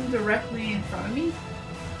one directly in front of me.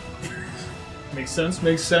 Makes sense,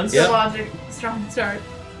 makes sense. Yep. The logic, strong start.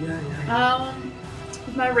 Yeah.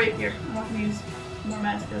 With my rapier. I'm not gonna use more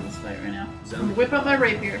magic in this fight right now. I'm Zombie. gonna whip out my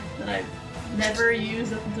rapier that I've never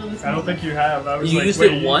used up until this I don't moment. think you have. I was You like, used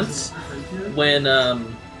wait, it you once when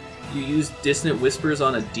you used Dissonant Whispers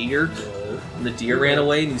on a deer, and the deer ran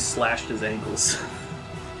away and you slashed his ankles.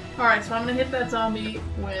 Alright, so I'm gonna hit that zombie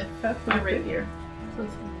with my rapier. So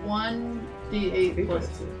it's 1d8 plus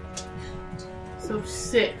 2. So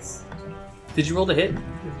 6. Did you roll to hit?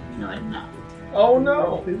 No, I did not. Oh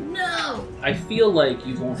no! No! I feel like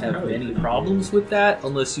you won't have any problems with that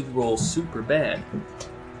unless you roll super bad.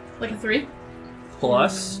 Like a 3?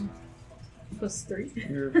 Plus,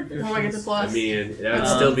 +3. Well, I get the I plus. mean, that would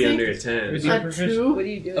still be under a 10. Is A it proficient? 2. What are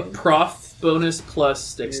you doing? A prof bonus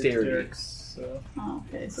plus dexterity. Dex, so. Oh,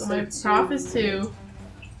 okay, so So my 2. prof is 2.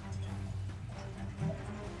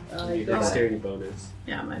 Your You got- dexterity bonus.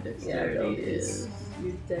 Yeah, my Yeah, dexterity no, is.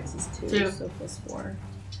 your dex is 2, 2. so +4.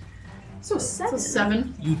 So 7. So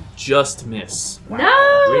 7. You just miss. No!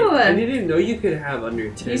 Wait, I didn't know you could have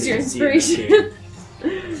under 10. Use your AC in this inspiration. game.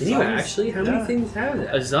 Can you actually? How many Yeah. things have A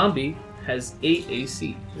that? zombie has 8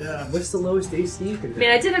 AC. Yeah. What's the lowest AC you can have? I mean,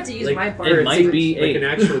 I did have to use Like, my it bar. might be like an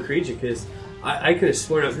 8. actual creature, because I could have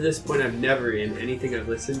sworn up to this point I've never in anything I've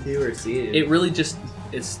listened to or seen. It really just,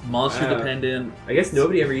 it's monster Wow. dependent. I guess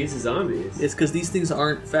nobody ever uses zombies. It's because these things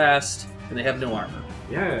aren't fast and they have no armor.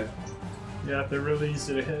 Yeah. Yeah, they're really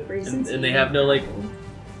easy to hit. And they have no, like,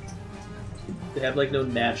 they have like no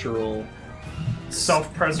natural.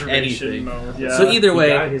 Self-preservation Anything. mode. Yeah. So either He way,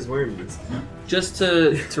 got his worms. just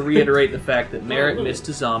to reiterate the fact that Merritt missed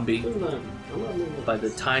a zombie by the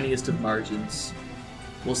tiniest of margins.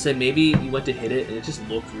 We'll say maybe you went to hit it and it just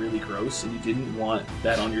looked really gross and you didn't want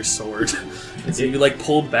that on your sword. And so you like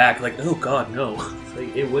pulled back like, oh god, no. It's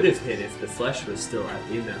like, it would have hit if the flesh was still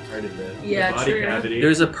in that part of the Yeah, body true. cavity.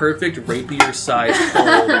 There's a perfect rapier-sized hole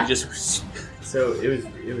that you just... So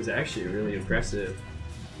it was actually really impressive.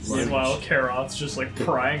 Meanwhile, Karoth's just like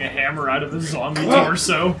prying a hammer out of the zombie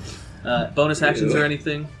torso. bonus actions or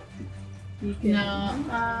anything? No,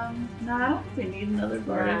 I don't think we need another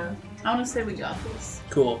bar. Yeah. I want to say we got this.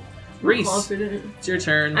 Cool. Reese, Confident. it's your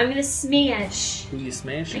turn. I'm gonna smash. Who you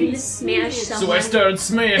smash? I'm gonna smash someone. So I started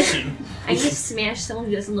smashing. I'm gonna smash someone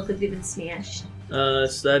who doesn't look like they've been smashed. So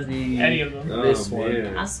that'd be... Any of them. This one.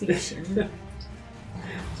 man. I'll smash him.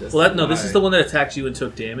 Just Well, no, this is why? the one that attacked you and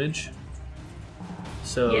took damage.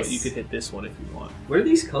 So Yes. you could hit this one if you want. What are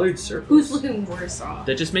these colored circles? Who's looking worse off?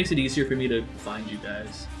 That just makes it easier for me to find you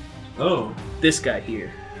guys. Oh. This guy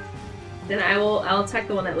here. Then I'll attack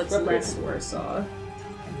the one that looks less worse off.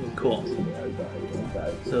 Cool.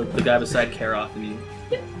 So the guy beside Karoth and you.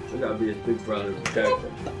 I gotta be his big brother.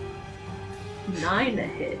 9 to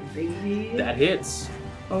hit, baby. That hits.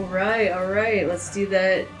 Alright, let's do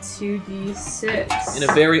that 2d6. In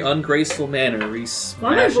a very ungraceful manner, Reese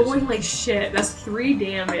Why am I smashes. rolling like shit? That's 3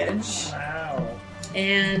 damage. Wow.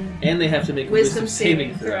 And And they have to make a wisdom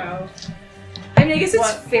saving throw. I mean, I guess it's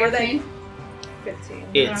What, fair 14? that 15.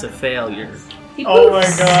 It's a failure. He Oh my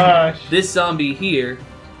poofs. gosh. This zombie here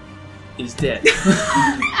is dead.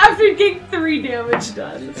 After getting 3 damage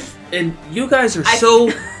done. And you guys are so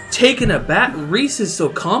taken aback. Reese is so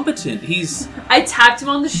competent. He's I tapped him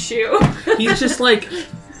on the shoe. just like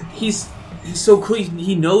he's so cool.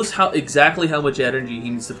 He knows exactly how much energy he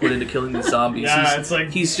needs to put into killing these zombies. Yeah, it's like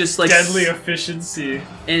he's just like deadly efficiency.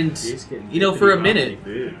 And you know, for a minute,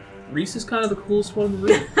 Reese is kind of the coolest one in the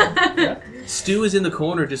room. Stu is in the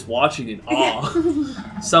corner just watching in awe,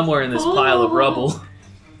 somewhere in this pile of rubble.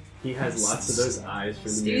 He has lots of those eyes from the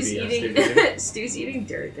Stu's movie. eating Stu's eating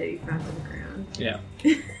dirt that he found on the ground. Yeah.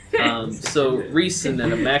 So Reese, in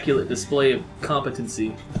an immaculate display of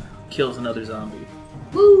competency, kills another zombie.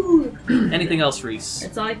 Woo! Anything else, Reese?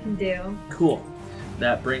 That's all I can do. Cool.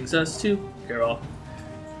 That brings us to Carol.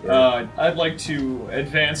 I'd like to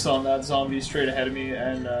advance on that zombie straight ahead of me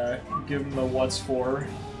and give him a what's for.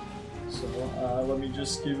 So let me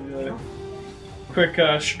just give you a quick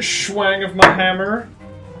swang of my hammer.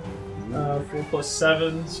 4 plus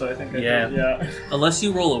 7, so I think I Yeah. did, yeah. Unless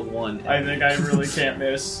you roll a 1. I think I really can't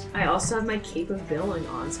miss. I also have my cape of billowing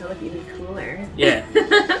on, so I look even cooler. Yeah.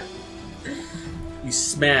 You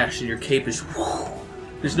smash and your cape is...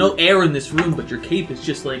 There's no air in this room, but your cape is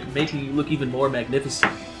just like making you look even more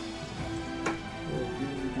magnificent.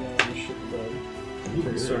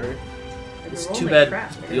 Sorry. It's Roll too my bad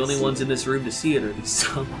crap, the only Chris. ones in this room to see it are these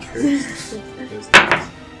zombies.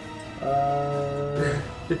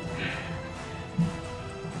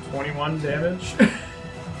 21 damage.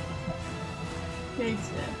 Yeah,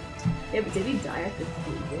 but did he die after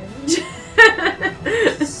 3 damage?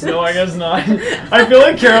 No, I guess not. I feel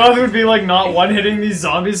like Karoth would be like not one-hitting these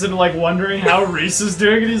zombies and like wondering how Reese is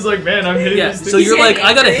doing, and he's like, man, I'm hitting Yeah, these things. so you're like,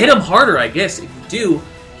 getting I gotta angry. hit him harder, I guess. If you do,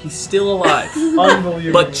 he's still alive.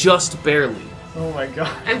 Unbelievable. But just barely. Oh my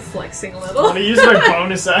god. I'm flexing a I'm little. gonna use my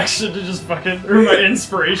bonus action to just fucking, or my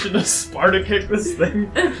inspiration to Sparta kick this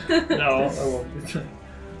thing. No, I won't do that.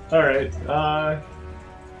 Alright,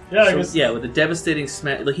 yeah, I So, guess. yeah, with a devastating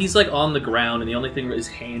smash. Like, he's like on the ground, and the only thing his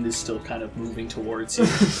hand is still kind of moving towards you.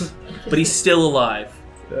 But he's still alive.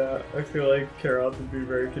 Yeah, I feel like Karoth would be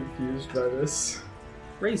very confused by this.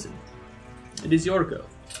 Raisin, it is your go.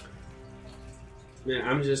 Man,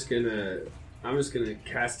 I'm just gonna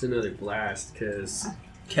cast another blast because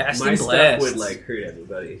Casting my blast. stuff would like hurt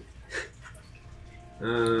everybody.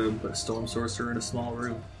 Put a storm sorcerer in a small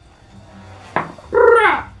room.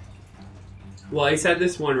 Well, I said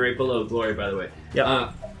this one right below Glory, by the way. Yep.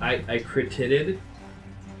 I critted.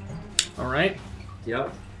 All right.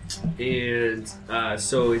 Yep. And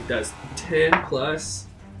so it does 10 plus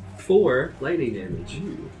 4 lightning damage.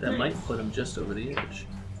 Ooh, that might put him just over the edge.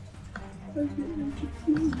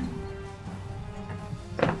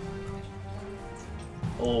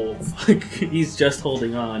 Oh, fuck. He's just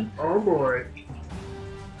holding on. Oh boy.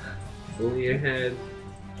 Only ahead.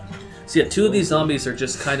 So yeah, 2 of these zombies are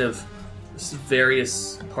just kind of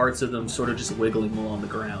various parts of them sort of just wiggling along the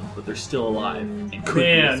ground, but they're still alive and could be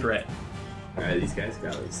a Man. threat. Alright, these guys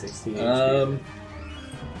got like 16 HP.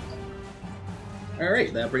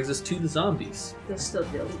 Alright, that brings us to the zombies. They'll still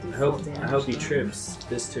be able to do I full hope damage. he trips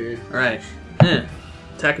this turn. Alright.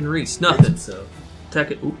 Attacking Reese. Nothing. So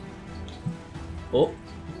Attacking. Ooh. Oh.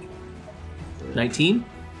 19?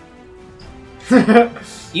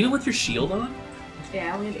 Even with your shield on?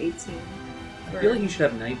 Yeah, I only had 18. I feel like you should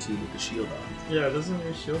have 19 with the shield on. Yeah, doesn't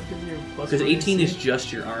your shield give you plus? Because 18 AC? is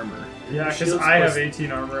just your armor. Yeah, because Shield's I have plus-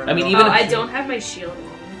 18 armor. I mean, Oh, even if I you- don't have my shield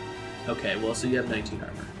on. Okay, well, so you have 19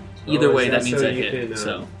 armor. Oh, Either is way, that that means so I you hit. can,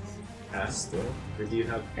 So cast still? Or do you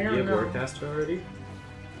have I don't know. Warcaster already?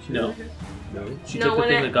 no, No. she No, took the when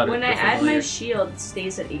thing I that got her when I the add my familiar. shield, it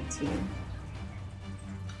stays at 18.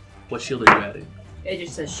 What shield are you adding? It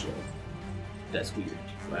just says shield. That's weird.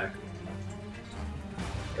 Whack.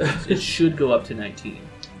 It should go up to 19,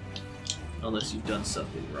 unless you've done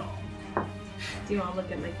something wrong. Do you want to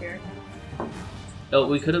look at my character? Oh,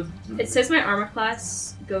 we could have. It says my armor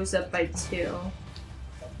class goes up by 2.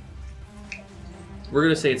 We're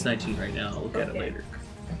gonna say it's 19 right now. I'll look at it Okay. later.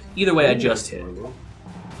 Either way, I just hit. Horrible.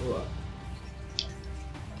 What?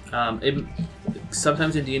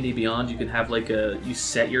 Sometimes in D&D Beyond, you can have like you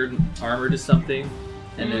set your armor to something,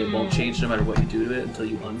 and then it won't change no matter what you do to it until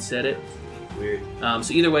you unset it. Weird.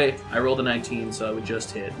 So either way, I rolled a 19, so I would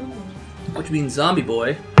just hit. Which means Zombie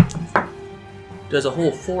Boy does a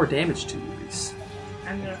whole 4 damage to you, Reese.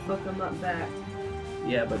 I'm gonna fuck him up back.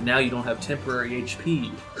 Yeah, but now you don't have temporary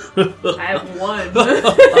HP. I have 1.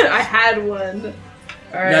 I had 1.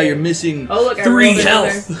 Alright. Now you're missing Oh, look, I 3 rolled another.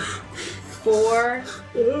 health. 4,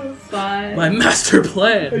 5, My master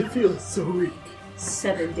plan. feel so weak.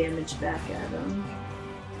 7 damage back at him.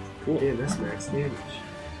 Cool. Damn, that's max damage.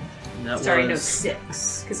 And that Sorry, no, was,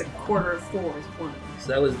 6. Because a quarter of 4 is 1. so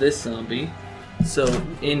that was this zombie. So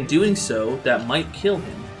in doing so, that might kill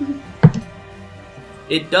him.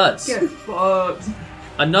 It does. Get fucked.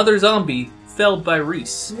 Another zombie felled by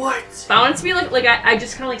Reese. What? I want it to be like I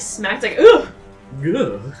just kind of like smacked like, ugh!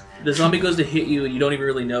 Good. The zombie goes to hit you and you don't even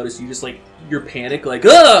really notice. You just like, your panic, like,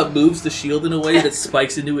 ah! Moves the shield in a way that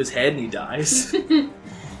spikes into his head and he dies.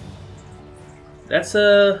 That's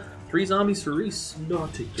 3 zombies for Reese.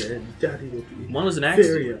 Not again. Daddy will be One was an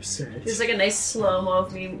accident. very upset. There's like a nice slow-mo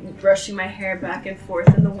of me brushing my hair back and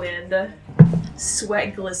forth in the wind.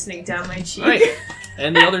 Sweat glistening down my cheek. Right.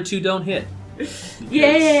 And the other 2 don't hit.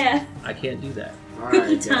 Yeah! I can't do that.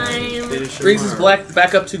 Good time. Brings us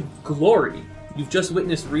back up to Glory. You've just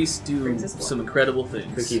witnessed Reese do Brings us some incredible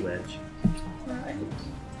things. Cookie wedge.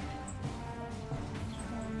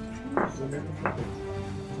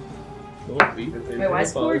 Wait, why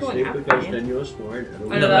is Glory going after me? Then you're snoring. Oh,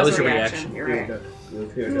 No, that was a a reaction. reaction. You're right.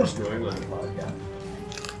 You're snoring on the podcast.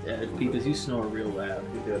 Yeah, because you snore real loud.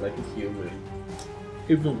 You do it like a human.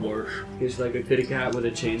 Even worse. He's like a kitty cat with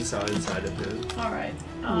a chainsaw inside of him. Alright.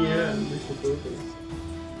 I'm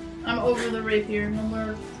over the rapier. No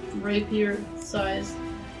more rapier-sized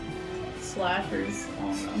slashers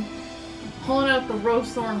on them. Pulling out the rose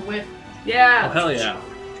thorn whip, Yeah! Oh, hell yeah.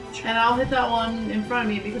 and I'll hit that one in front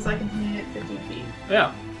of me because I can hit 15 feet.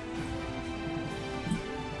 Yeah.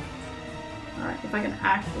 Alright, if I can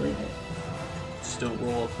actually hit. Just don't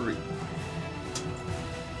roll a 3.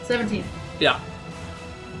 17. Yeah.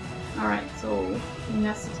 Alright, so he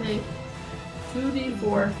has to take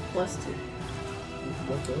 2d4 plus 2.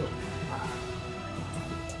 What's up?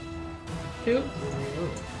 2,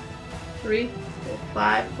 3,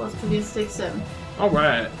 5 plus 2d6, 7.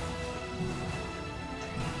 Alright.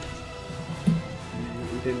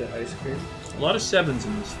 You did the ice cream? A lot of 7s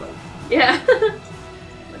in this fight. Yeah!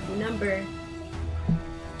 Lucky number.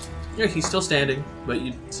 Yeah, he's still standing, but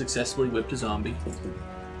you successfully whipped a zombie.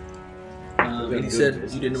 And he Good said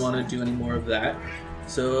business. you didn't want to do any more of that.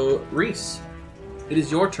 So, Reese, it is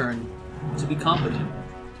your turn to be competent.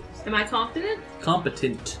 Am I confident?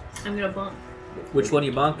 Competent. I'm gonna bump. Which one are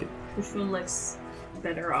you bonking? Which one looks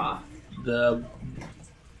better off? The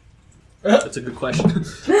That's a good question.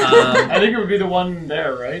 I think it would be the one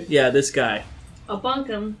there, right? Yeah, this guy. I'll bunk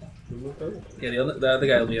him. Yeah, the other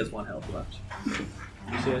guy only has 1 health left.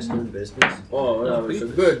 You see us doing business? Oh, that was a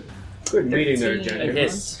good meeting there, 13. Jenny. It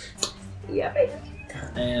hits. Yeah, baby.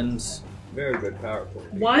 And Very good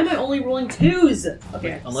PowerPoint. Why am I only rolling 2s?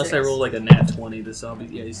 Okay. unless 6. I roll like a nat 20, the zombie,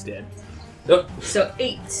 yeah, he's dead. So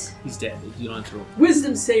 8. He's dead. You don't have to roll.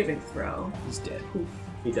 Wisdom saving throw. He's dead.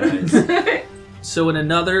 He dies. So in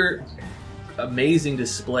another amazing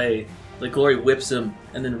display, like Glory whips him,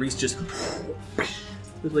 and then Reese just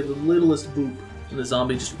with like the littlest boop, and the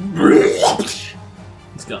zombie just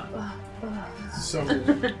he's gone. So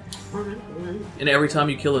good. And every time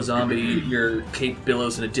you kill a zombie, your cape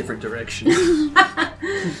billows in a different direction.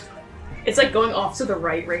 It's like going off to the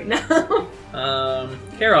right now.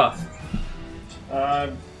 Karoth.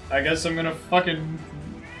 I guess I'm gonna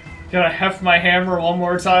heft my hammer one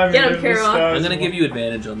more time. Get and him, give this Kara. guy I'm gonna some- give you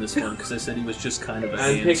advantage on this one because I said he was just kind of a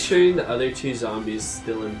I'm hand. picturing the other 2 zombies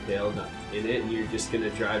still impaled in it, and you're just gonna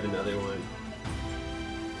drive another one.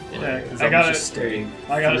 Okay, Because I I'm got just it. staring.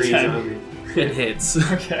 I got a 3 10. zombies. It hits.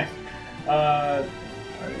 Okay. I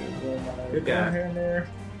will roll my Good guy. hammer.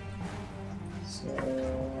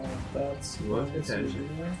 So that's You want attention.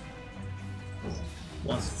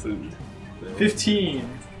 Wants food. 15.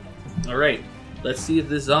 All right. Let's see if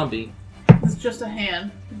this zombie. It's just a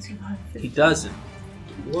hand. It's about He doesn't.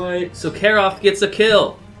 What? So Karoth gets a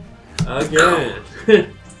kill. Again.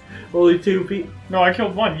 Only 2 people. No, I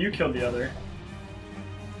killed one. You killed the other.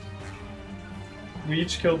 We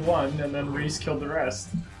each killed one, and then Reese killed the rest.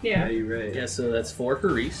 Yeah, Yeah. you're right. Yeah, so that's 4 for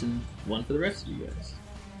Reese and 1 for the rest of you guys.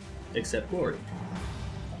 Except Glory.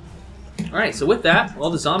 Alright, so with that, all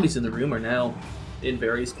the zombies in the room are now in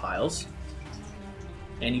various piles.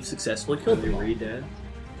 And you've successfully Are killed they them all. re-dead?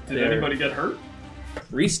 Did There. anybody get hurt?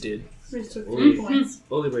 Reese did. Reese took Only- 3 points.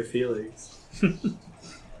 Only my feelings.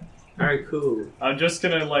 Alright, cool. I'm just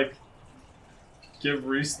gonna, give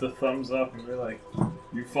Reese the thumbs up and be like,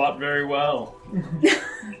 you fought very well.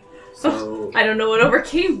 So, I don't know what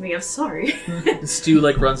overcame me. I'm sorry. Stu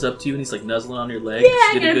runs up to you and he's nuzzling on your leg. Yeah, You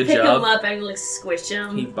I'm did a gonna good pick job. him up and squish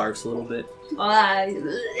him. He barks a little bit. I'm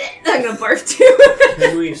gonna barf too.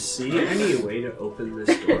 can we see any way to open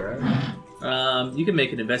this door up? You can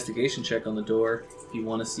make an investigation check on the door if you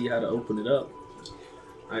want to see how to open it up.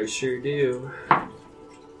 I sure do.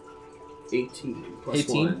 18 plus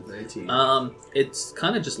 18? 1, 19. It's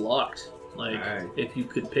kind of just locked. Alright. If you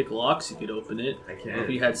could pick locks, you could open it. I Or if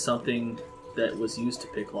can. you had something that was used to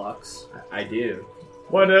pick locks. I do.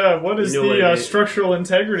 What is You know what the I mean? structural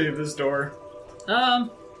integrity of this door?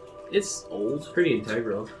 It's old. Pretty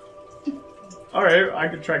integral. Alright, I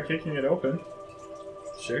could try kicking it open.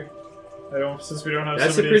 Sure. Since we don't have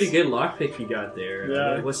That's a somebody's... pretty good lockpick you got there.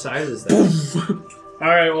 Yeah. What size is that?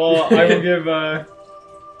 Alright, well, I will give,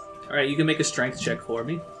 Alright, you can make a strength check for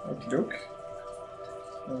me. Okie doke.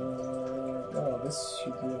 This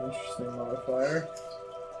should be an interesting modifier.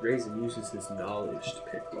 Raisin uses his knowledge to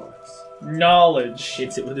pick locks. Knowledge.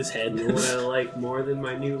 Hits it with his head. You know what I like more than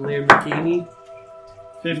my new Lamborghini?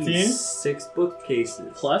 15? 6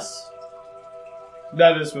 bookcases. Plus,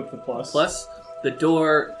 That is with the plus. the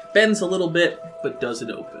door bends a little bit, but doesn't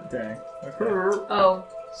open. Dang. Okay. Oh,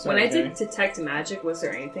 Sorry, when I Danny. did detect magic, was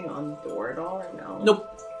there anything on the door at all, or no?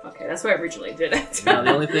 Nope. Okay, that's why I originally did it. Now,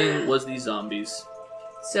 the only thing was these zombies.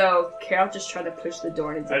 So Carol just tried to push the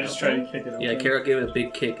door and it I didn't just tried to open. kick it open. Yeah, Kara gave it a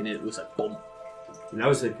big kick, and it was like, boom. And that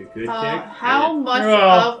was like a good kick. How much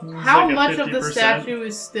Well, of it's how like a much of the 50%. statue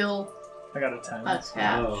is still I got a 10. attached?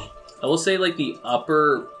 Oh. I will say, the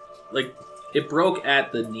upper, it broke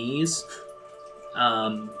at the knees.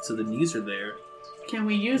 So the knees are there. Can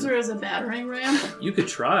we use her as a battering ram? You could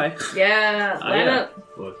try. Yeah, line yeah.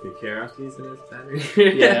 up. Well, could Karoff use it as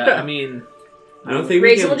battery? Yeah, I mean, I don't think we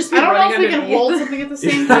Rachel will can... just be I don't know running if we can underneath. hold something at the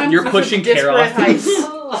same time. You're so pushing it's a disparate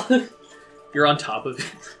Kara off. height. you're on top of it.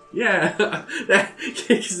 Yeah,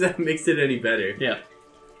 that makes it any better. Yeah.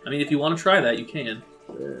 I mean, if you want to try that, you can.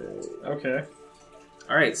 Okay.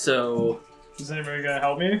 Alright, so, Is anybody gonna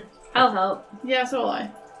help me? I'll help. Yeah, so will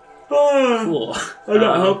I. cool. I'm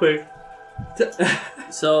not helping.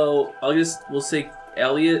 So, we'll say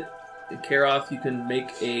Elliot and Karoth, you can make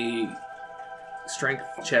a strength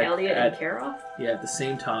check Elliot at and Carol. the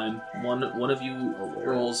same time. One of you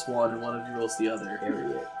rolls one, and one of you rolls the other.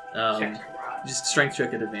 Elliot. Just strength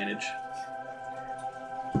check at advantage.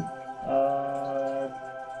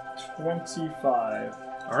 25.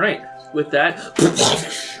 Alright, with that,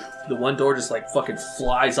 the one door just like fucking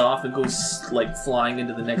flies off and goes like flying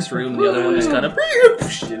into the next room. The other one just kind of.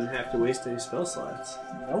 Didn't have to waste any spell slots.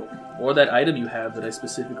 Nope. Or that item you have that I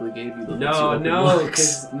specifically gave you. That lets you open No,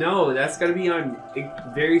 locks. no, that's gotta be on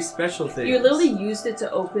very special things. You literally used it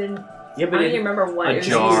to open. Yeah, I but don't it, even remember what a it was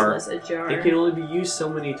jar. useless. A jar. it can only be used so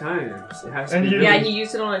many times. It has to And be. you- Yeah, and you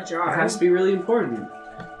used it on a jar. It has to be really important.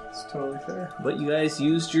 It's totally fair. But you guys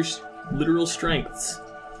used your literal strengths.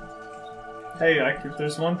 Hey, if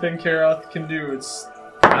there's one thing Karoth can do, it's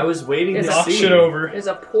I was waiting Is to it- knock see. shit over. There's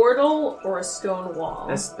a portal or a stone wall.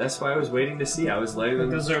 That's why I was waiting to see. I was letting them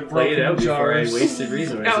Those are play it broken out before I jars. wasted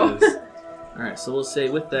resources. Oh. Alright, so we'll say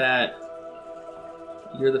with that,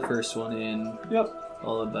 you're the first one in. Yep.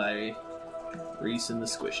 Followed by Reese and the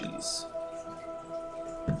Squishies.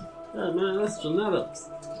 Oh man, that's genetics.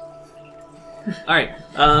 Alright,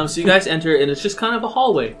 so you guys enter, and it's just kind of a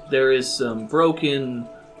hallway. There is some broken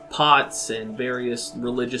pots and various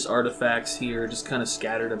religious artifacts here, just kind of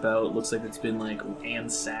scattered about. It looks like it's been, like,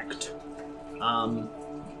 ransacked.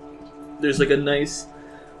 There's, like, a nice,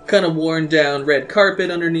 kind of worn-down red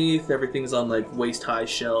carpet underneath. Everything's on, like, waist-high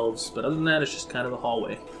shelves. But other than that, it's just kind of a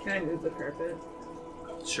hallway. Can I move the carpet?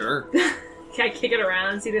 Sure. Can I kick it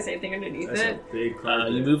around and see the same thing underneath That's it? a big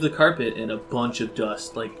carpet. You move the carpet, and a bunch of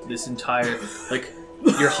dust. Like, this entire... like,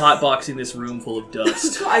 you're hotboxing this room full of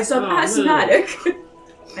dust. Guys, I'm Oh, asthmatic.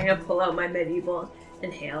 I'm gonna pull out my medieval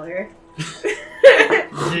inhaler.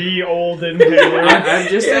 Ye old inhaler. I'm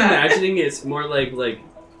just Yeah. imagining it's more like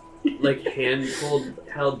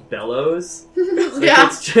held bellows. Like Yeah.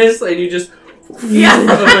 it's just like you just Yeah. a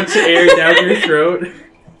bunch of air down your throat.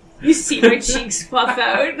 You see my cheeks puff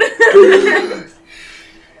out.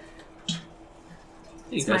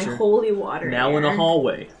 You It's my guys are holy water. now in a air.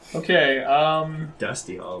 hallway. Okay,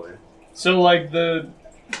 Dusty hallway. so like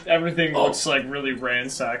everything Oh. looks like really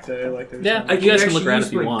ransacked, eh? Like there's Yeah, no- you guys can look actually around use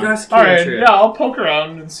if you my want. Gust Alright, cantrip. yeah, I'll poke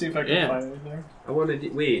around and see if I can Yeah. find anything. I want to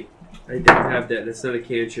wait. I don't have that. That's not a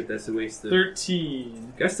cantrip. That's a waste of.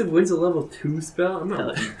 13. Gust of Wind's a level 2 spell. I'm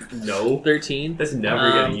not. No, 13. that's never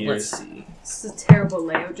gonna Let's use. see. This is a terrible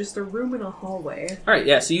layout. Just a room in a hallway. Alright,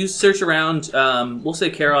 yeah, so you search around. We'll say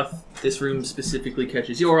Karoth, this room specifically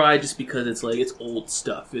catches your eye just because it's like, it's old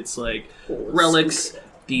stuff. It's like relics.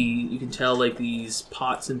 You can tell like these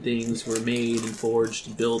pots and things were made and forged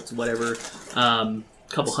and built, whatever, a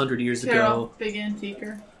couple hundred years ago. Carol, big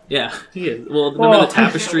antiquer. Yeah, yeah. Well, remember Oh. the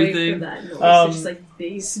tapestry Can't wait thing? for that noise. Um, It's just like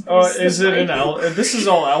bass. Oh, is it an This is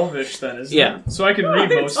all Elvish then, isn't Yeah. it? So I can read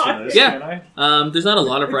most of this, Yeah. can I? There's not a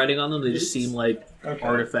lot of writing on them. They just seem like Okay.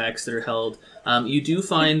 artifacts that are held. You do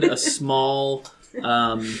find a small,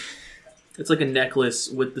 it's like a necklace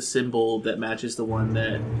with the symbol that matches the one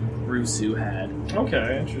that Rusu had.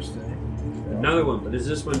 Okay, interesting. Another one, but is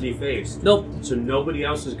this one defaced? Nope. So nobody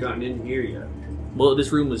else has gotten in here yet. Well,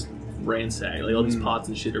 this room was ransacked. Like all these pots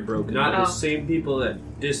and shit are broken. Not Oh. the same people that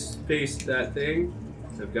disfaced that thing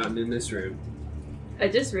have gotten in this room. I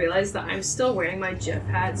just realized that I'm still wearing my Jeff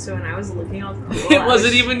hat, so when I was looking all cool, It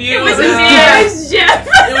wasn't even you. It wasn't was me. Jeff. It was Jeff.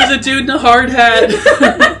 It was a dude in a hard hat.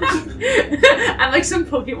 I'm like some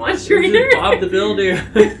Pokemon This trainer. is Bob the Builder.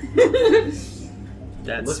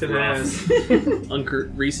 That's Looking rough. ass. Uncle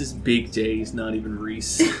Reese's big day. He's not even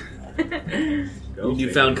Reese. Go Your figure.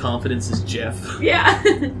 newfound confidence is Jeff. Yeah.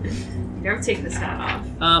 Here, I'm taking this hat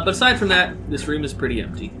off. But aside from that, this room is pretty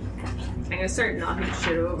empty. I'm gonna start knocking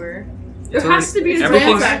shit over. It's There has to be a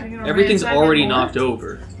everything's- door. Everything's already more. knocked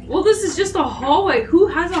over. Well, this is just a hallway. Who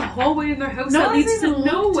has a hallway in their house No that one's leads even to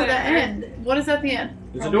looked nowhere? to the end. What is at the end?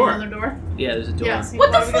 There's a Probably door. Another door. Yeah, there's a door. Yeah, see,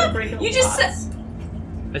 What why the are we gonna fuck? break up You just pots?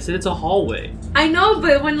 I said it's a hallway. I know,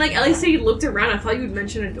 but when like Ellie said you looked around, I thought you would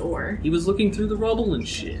mention a door. He was looking through the rubble and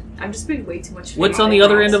shit. I'm just being way too much. What's faith on the in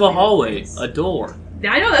other all end of a this hallway? place. A door.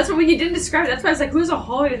 I know, that's what when you didn't describe it. That's why I was like, who's a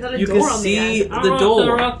hallway without a You door can on see the end? the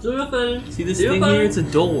door. Do a thing. See this Do a thing thing. here? It's a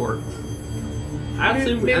door. I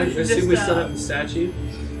assume, Maybe I we should assume just, we still have the statue.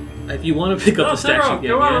 If you want to pick up the statue again,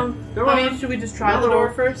 go yeah. on. Go I on. mean, should we just try No. the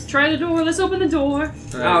door first? Try the door. Let's open the door.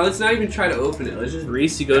 Oh, Alright. let's not even try to open it. Let's just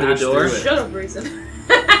Reese, you go to the Dash door. through it. Shut up, Reason.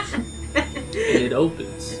 It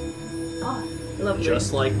opens. Lovely.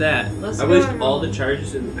 Just like that. Let's I go. wasted all the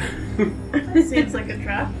charges in. Seems like a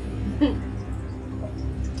trap.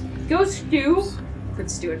 Go, Stu. Put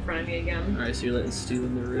Stu in front of me again. Alright, so you're letting Stu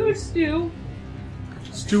in the Go, room. Stu.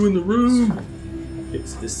 Stu in the room!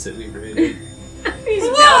 It's disintegrated. He's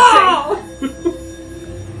melting.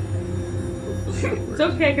 It's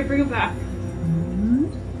okay, I can bring him back.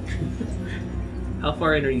 How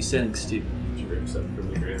far in are you sending Stu? Drips up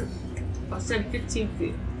from the ground. I'll send 15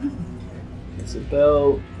 feet. It's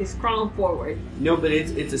about... He's crawling forward. No, but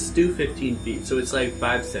it's a stew 15 feet, so it's like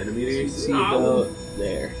 5 centimeters. See about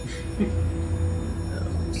there.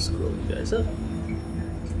 Scroll you guys up.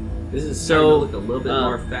 This is So, starting to look a little bit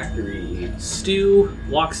more factory. Stu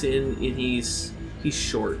walks in and he's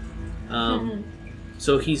short.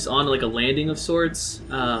 So he's on like a landing of sorts.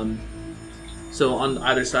 So on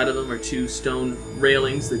either side of him are 2 stone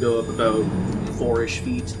railings that go up about 4-ish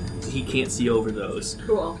feet. He can't see over those.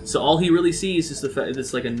 Cool. So all he really sees is the fact that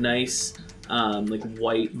it's like a nice, like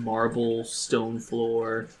white marble stone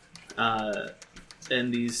floor,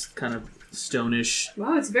 and these kind of stonish.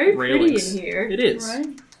 Wow, it's very railings. pretty in here. It is. Right?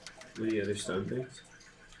 What are the other stone things?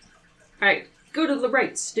 Alright, go to the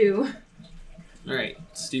right, Stu. All right,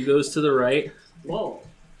 Stu goes to the right. Whoa.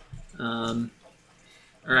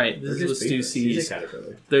 All right, this is what Stu He's sees. a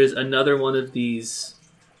caterpillar. There's another one of these,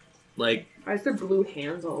 like, Why is there blue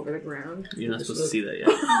hands all over the ground? you're not supposed to see that yet.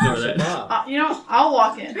 Ignore that. Wow. You know, I'll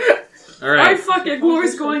walk in. All right. Fuck it,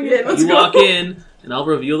 Glor's going in. Let's You go. walk in, and I'll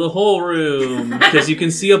reveal the whole room because you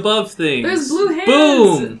can see above things. There's blue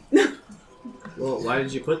hands. Boom! Well, why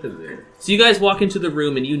did you put them there? So you guys walk into the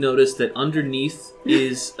room, and you notice that underneath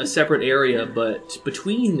is a separate area, but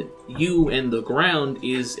between you and the ground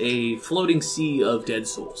is a floating sea of dead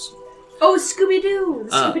souls. Oh, Scooby-Doo!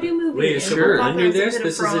 The Uh, Scooby-Doo movie. Wait, so Sure. we're under That's a this? bit of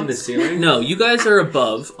This is in the frogs. ceiling? No, you guys are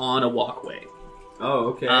above on a walkway. Oh,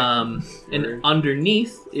 okay. And Word.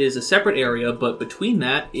 underneath is a separate area, but between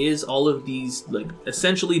that is all of these, like,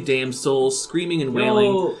 essentially damned souls screaming and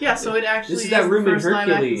wailing. No. Yeah, so it actually This is that the room in first live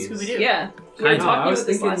action Hercules. Scooby-Doo. Yeah. We were Kind of. talking I was about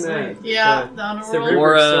this thinking last that. night. Yeah, the It's the underworld. River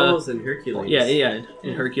Or, of Souls and Hercules. Yeah,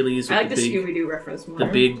 in Hercules I with like the the big, Scooby-Doo reference more. the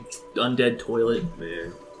big undead toilet.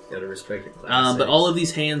 Man, gotta respect the classics. But all of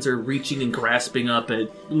these hands are reaching and grasping up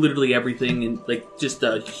at literally everything, and like just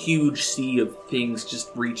a huge sea of things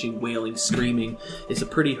just reaching, wailing, screaming. It's a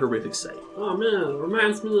pretty horrific sight. Oh man, it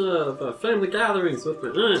reminds me of family gatherings with my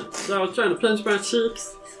aunt. So I was trying to pinch my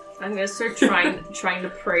cheeks. I'm gonna start trying to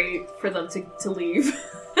pray for them to leave.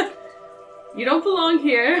 You don't belong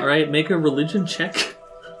here. All right, make a religion check.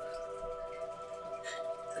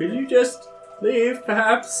 Could you just leave,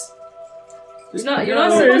 perhaps? You're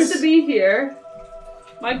not supposed to be here.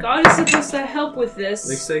 My God is supposed to help with this.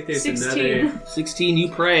 Looks like there's 16. another 16,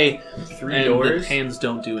 you pray, 3 and doors. the hands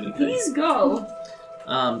don't do anything. Please go.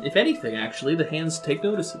 If anything, actually, the hands take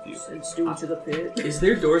notice of you. Send Stu to the pit. Is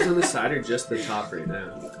there doors on the side or just the top right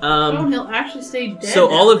now? Oh, he'll actually stay dead. So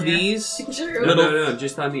all down of there. these, True. No, Little- no,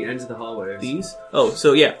 just on the ends of the hallways. these. Oh,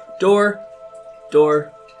 so yeah, door.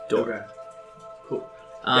 Okay. Cool.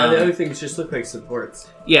 Yeah, the other things just look like supports,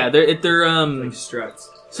 Yeah, they're like struts.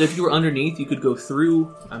 So if you were underneath, you could go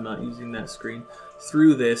through. I'm not using that screen.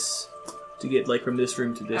 Through this to get like from this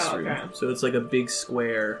room to this Oh, room. okay. So it's like a big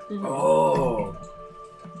square. Oh.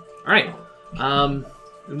 All right. And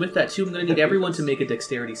with that too, I'm going to need everyone to make a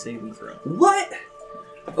dexterity saving throw. What?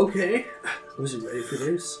 Okay. I wasn't ready for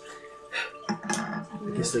this. I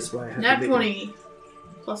guess that's why I have Nat to make 20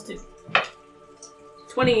 plus 2.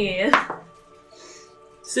 20.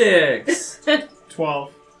 6.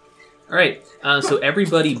 12. All right. So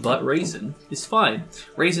everybody but Raisin is fine.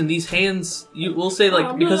 Raisin, these hands, you will say like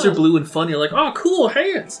Oh, because no. they're blue and fun, you're like, oh, cool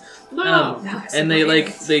hands. No. And they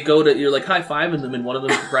like they go to you're like high fiving them, and one of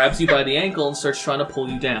them grabs you by the ankle and starts trying to pull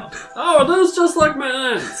you down. Oh, this is just like my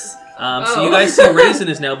aunts. So you guys see Raisin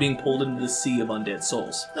is now being pulled into the sea of undead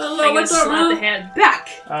souls. Hello, I'm gonna what's up, slap the man? hand back.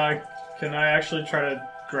 Can I actually try to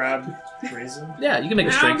grab Raisin? Yeah, you can make a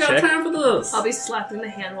I don't strength got check. time for this. I'll be slapping the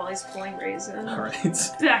hand while he's pulling Raisin. All right.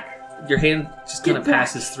 Back. Your hand just kind of Get back.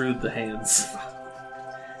 passes through the hands.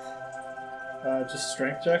 Just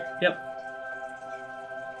strength check? Yep.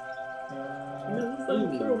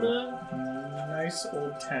 Nice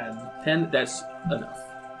old 10. 10, that's enough.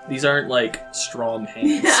 These aren't like strong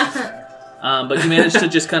hands. But you manage to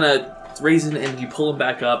just kind of Raisin and you pull them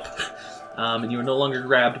back up. And you are no longer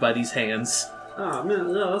grabbed by these hands. Oh man,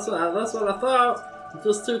 yeah, that's what I thought.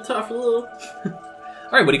 Just too tough for little.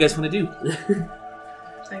 All right, what do you guys want to do?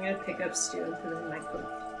 I'm gonna pick up Stu and put him in my coat.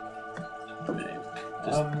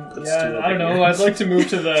 Just Yeah, Stu I don't over know. here. I'd like to move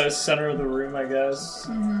to the center of the room, I guess.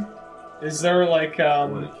 Is there like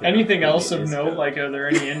anything else of note? Like, are there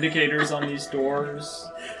any indicators on these doors?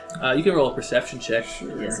 You can roll a perception check. He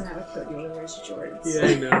doesn't have a coat. You mean where's Jordan's? Yeah,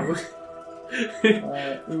 I know.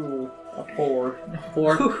 A 4.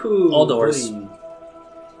 4. Ooh, All doors. buddy.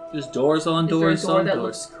 Just doors on Is there a doors door on that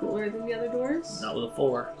doors. looks cooler than the other doors? Not with a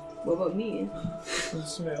 4. What about me?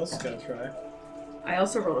 Somebody else is gonna try. I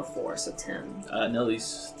also rolled a 4, so 10. No,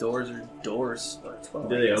 these doors are doors. Or 12.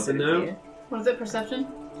 Do I they guess open it would now? be. What is it, perception?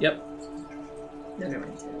 Yep. No, never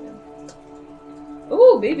mind. 10,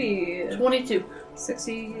 Oh, baby. 22.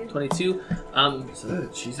 60. 22.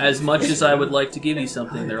 Jesus. As much as I would like to give you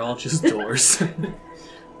something, they're all just doors.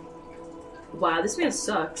 Wow, this man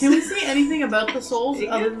sucks. Can we see anything about the souls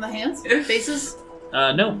other than the hands? Faces?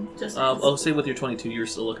 No. Just I'll say with your 22, you're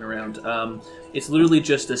still looking around. It's literally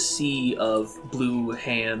just a sea of blue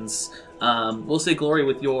hands. We'll say, Glory,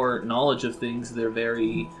 with your knowledge of things, they're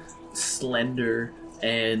very slender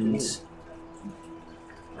and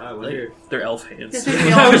they're elf hands.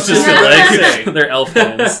 I was just like, they're elf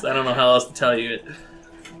hands. I don't know how else to tell you it.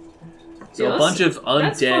 So Yeah, a bunch of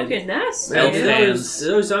That's undead fucking nasty. elf Do hands.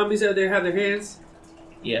 those zombies out there have their hands?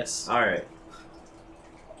 Yes. Alright.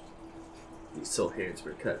 These soul hands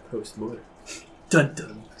were cut post-mortem. Dun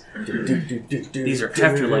dun. These are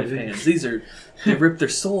afterlife hands. They ripped their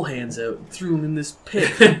soul hands out and threw them in this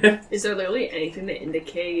pit. Is there literally anything to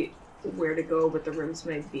indicate where to go, what the rooms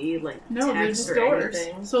might be? Like, No, there's text just or doors.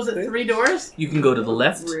 anything? So is it 3 doors? You can go to the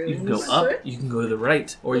left, you can go Rooms. up, you can go to the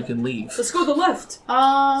right, or you can leave. Let's go to the left.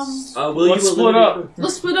 Will Let's you split up.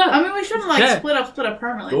 Let's split up. I mean, we shouldn't Yeah. split up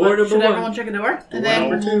permanently. Door but number should one. everyone check a door? And Door then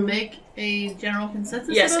number we'll two. make a general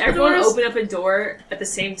consensus Yes, about everyone the doors? open up a door at the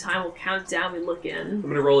same time. We'll count down. We look in. I'm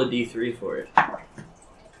gonna roll a d3 for it.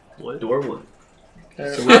 What? Door 1. So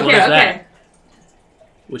which one is Okay, that? okay.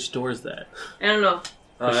 Which door is that? I don't know.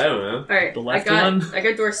 I don't know. All right, The left I got one? I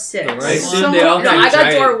got door 6. The right one? soon they all No, have I got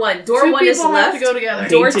giant door 1. Door 2 1 is people have left. to go together.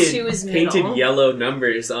 Door painted- 2 is painted middle. yellow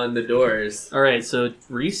numbers on the doors. Alright, so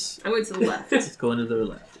Reese I'm going to the left. is going to the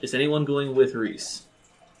left. Is anyone going with Reese?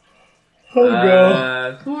 Oh,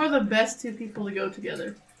 go. Who are the best 2 people to go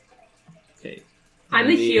together? Okay. I'm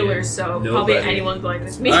the healer, so probably Nobody. anyone going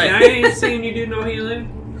with me. All right. I ain't saying you do no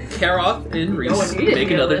healing. Karoth and Reese, one needed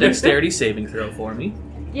make another healing. dexterity saving throw for me.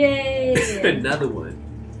 Yay! Another one.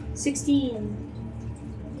 16.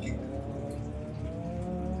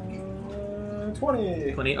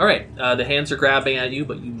 20. 20. Alright, the hands are grabbing at you,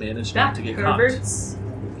 but you managed not That to get caught. perverts.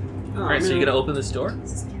 Alright, so you're gonna open this door?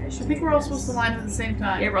 I think we're all supposed to line up at the same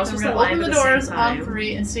time. Yeah, we're all So supposed to gonna line open up the at the doors same on time.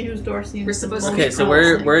 3 and see whose door seems We're the supposed most to- Okay, so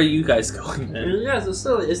where are you guys going then? You guys are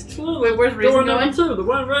silly. It's clearly Wait, where's door Reason number going? 2, the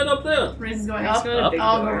one right up there. Raisin's going Reason up. going to Up. big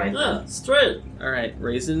I'll go door. right. Yeah, straight. Alright,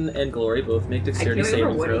 Raisin and Glory both make I dexterity can't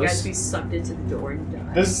remember saving when you guys throws. be sucked into the door and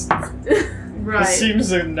die. This Right.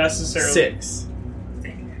 seems unnecessarily. 6.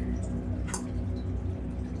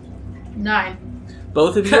 9.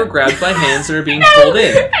 Both of you are grabbed by hands and are being pulled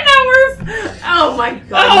in. And now we're. Oh my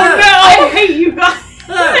god. Oh, no! I hate you guys.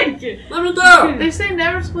 Thank you. Let me go! They say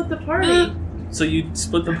never split the party. So you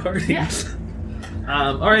split the party. Yeah.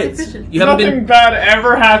 Alright, It's efficient. you haven't Nothing been bad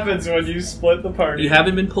ever happens when you split the party. you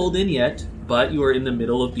haven't been pulled in yet, but you are in the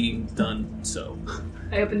middle of being done so.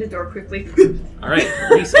 I opened the door quickly. Alright,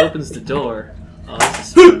 Reese opens the door. Oh, this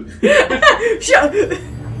is fun. Shut.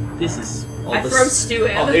 This is all I the throw Stu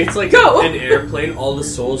in. Oh, it's like Go! an airplane, all the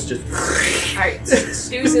souls just... Alright,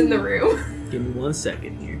 Stu's in the room. Give me 1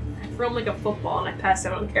 second here. I throw him like a football and I pass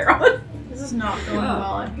out on Carol. This is not going Wow.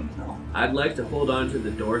 well, I can tell. I'd like to hold on to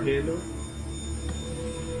the door handle.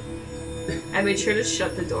 I made sure to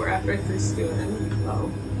shut the door after I threw Stu in.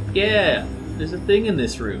 Oh. Yeah, there's a thing in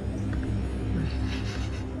this room.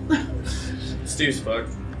 Stu's fucked.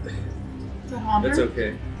 It's a haunter. That's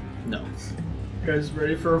okay. No. You guys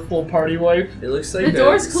ready for a full party wipe? It looks like The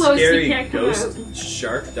door's a closed, you scary can't come ghost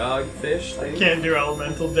shark dog fish thing. Can't do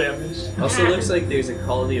elemental damage. Also looks like there's a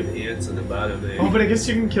colony of ants on the bottom there. Oh, but I guess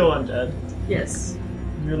you can kill undead. Yes.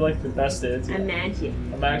 You're like the best anti. I'm magic.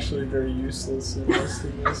 I'm actually very useless in most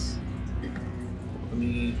of this. Let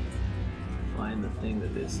me find the thing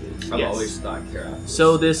that this is. I've Yes. always thought Kara.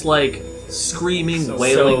 So this like screaming,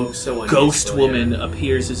 wailing so ghost unuseful, woman yeah.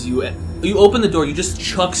 appears as you open the door. You just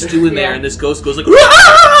chuck Stu in there, Yeah. and this ghost goes like.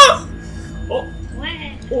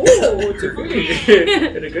 Oh, it's a good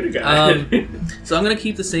and a good guy. So I'm gonna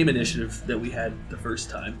keep the same initiative that we had the first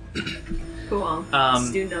time. Cool. Um,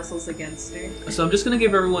 Stu nuzzles against her. So I'm just gonna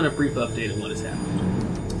give everyone a brief update on what has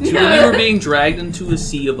happened. Two of you are being dragged into a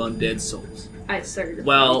sea of undead souls. I started to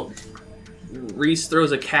Well, Reese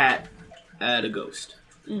throws a cat at a ghost.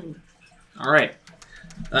 Mm. All right.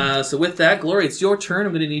 So with that, Glory, it's your turn.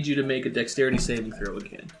 I'm going to need you to make a dexterity saving throw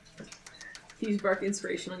again. use bark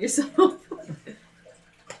inspiration on yourself.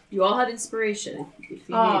 You all had inspiration if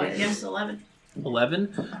you Oh, need it. yes, 11.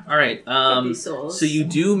 11. All right. Happy souls. So you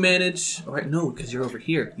do manage. All right, no, because you're over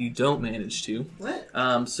here. You don't manage to. What?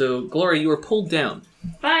 So Glory, you are pulled down,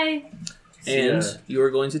 Bye. and Yeah. you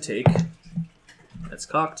are going to take. That's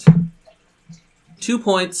cocked. 2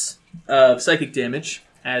 points of psychic damage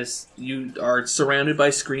as you are surrounded by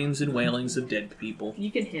screams and wailings of dead people.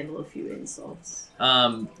 You can handle a few insults.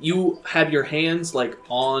 You have your hands like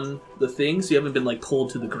on the thing, so you haven't been like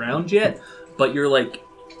pulled to the ground yet, but you're like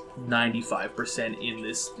 95% in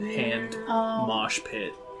this hand mosh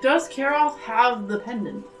pit. Does Karoth have the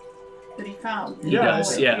pendant that he found? He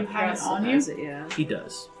does, yeah. You have it on Has you? it, yeah. He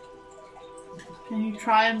does. Can you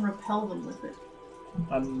try and repel them with it?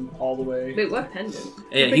 I'm all the way. Wait, what pendant?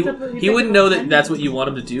 Yeah, He picked up a- he he picked wouldn't up a know that pendant. that's what you want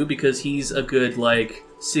him to do because he's a good like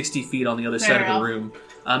 60 feet on the other Fair side of enough. the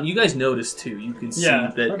room. You guys notice too. You can see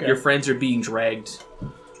Yeah, that okay. your friends are being dragged.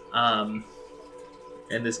 And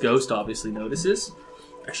this ghost obviously notices.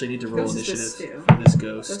 Actually, I need to roll Ghost is initiative this too. for this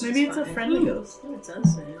ghost. Maybe it's a fine. friendly ghost. Oh, it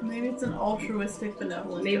does say. Maybe it's an altruistic,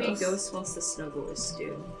 benevolent Maybe ghost. Ghost wants to snuggle with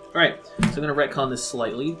Stu. Alright, so I'm going to retcon this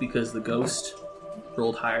slightly because the ghost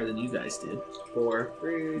rolled higher than you guys did. 4.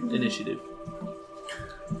 Rude. Initiative.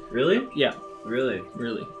 Really? Yeah, Really?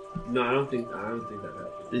 really. No, I don't think that happened.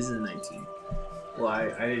 This is a 19. Well, I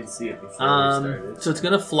didn't see it before we started. So it's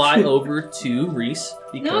going to fly over to Reese.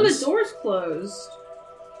 No, Because, the door's closed.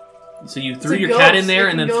 So you It's threw a your cat ghost, in there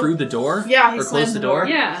it and can then go- threw the door? Yeah, he Or slammed closed the door?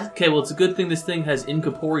 Yeah. Okay, well, it's a good thing this thing has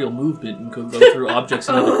incorporeal movement and could go through objects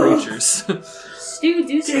and other creatures. Stu,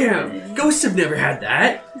 do something. Damn, ghosts have never had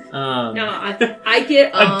that. No, I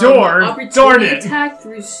get A door? Darn opportunity it. attack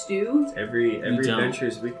through Stu. Every don't.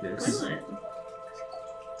 adventure's Come weakness. on.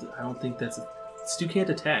 I don't think that's a... Stu can't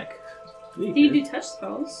attack. Do you do touch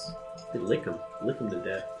spells? Lick him to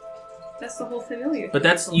death. That's the whole familiar. But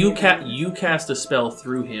that's... thing. You cast a spell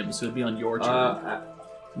through him, so it'd be on your turn.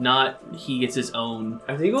 Not he gets his own...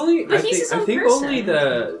 I think only. But I he's think, his I own think person. only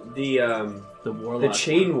the The warlock.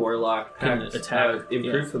 chain warlock Can pact, attack, improved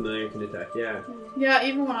yeah. familiar can attack. Yeah. Yeah,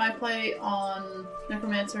 even when I play on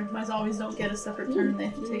Necromancer, my zombies don't get a separate turn, they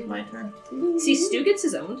have to take my turn. See, Stu gets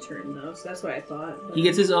his own turn though, so that's what I thought. But... He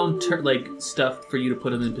gets his own stuff for you to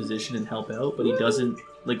put him in position and help out, but he doesn't...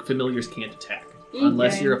 Like, familiars can't attack.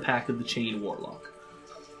 Unless Okay. you're a pack of the chain warlock.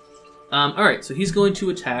 Alright, so he's going to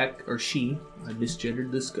attack, or she. I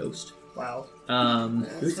misgendered this ghost. Wow.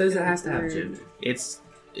 Who says it has to have gender?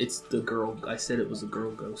 It's the girl. I said it was a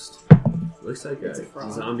girl ghost. Looks like It's a a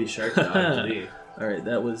frog. zombie shark dog to me. Alright,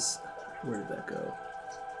 that was... Where did that go?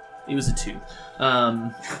 It was a 2.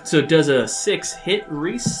 So does a 6 hit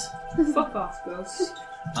Reese? Fuck off, Ghost.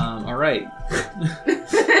 Alright.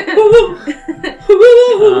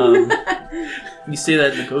 You say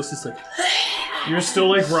that and the ghost is like... You're still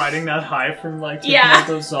like riding that high from like taking Yeah. out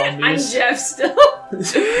those I'm zombies. Jeff still.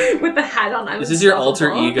 With the hat on. I'm This is your alter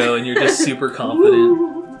unstoppable. ego and you're just super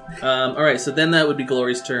confident. Alright, so then that would be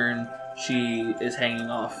Glory's turn. She is hanging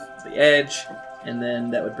off the edge. And then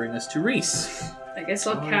that would bring us to Reese. I guess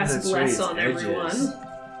I'll Oh, cast that's right, Bless it's on edges. everyone. It's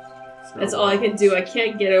not That's all I can walls. do. I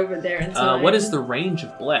can't get over there until What is the range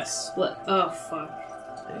of Bless? Oh, fuck.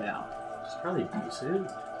 Yeah. It's probably decent.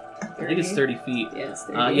 I think it's 30 feet. Yeah, it's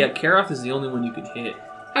 30. Yeah, Karoth is the only one you can hit.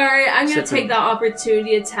 Alright, I'm gonna Except for- take that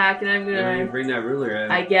opportunity attack and I'm And then you gonna, bring that ruler out.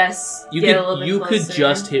 I guess, You get a little bit could closer.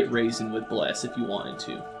 just hit Raisin with Bless if you wanted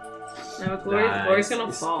to. No, Glory's gonna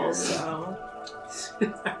Nice. fall, so...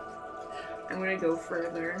 I'm gonna go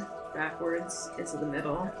further, backwards, into the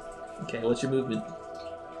middle. Okay, what's your movement?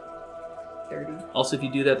 30. Also, if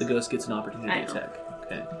you do that, the ghost gets an opportunity I know. attack.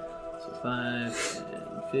 Okay. So 5,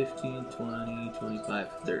 10, 15, 20, 25,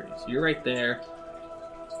 30. So you're right there.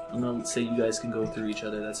 I'm gonna say you guys can go through each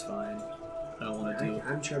other, that's fine. I don't want to do...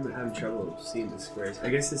 I'm having trouble seeing the squares. I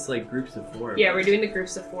guess it's like groups of 4. Yeah, we're doing the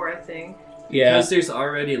groups of 4, I think. Yeah, Because there's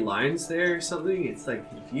already lines there or something, it's like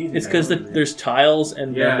confusing. it's because there's tiles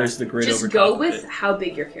and then Yeah. there's the grid Just over go top with of it. how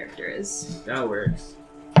big your character is. That works.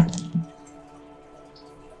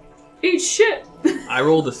 Eat shit! I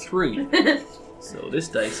rolled a 3, so this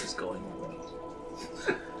dice is going away.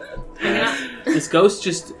 This ghost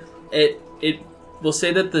just... It will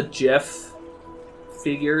say that the Jeff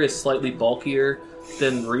figure is slightly bulkier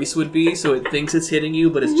than Reese would be, so it thinks it's hitting you,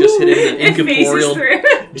 but it's just hitting the It faces incorporeal through.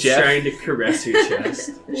 It's Jeff. trying to caress your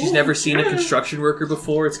chest. She's never seen a construction worker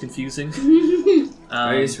before. It's confusing.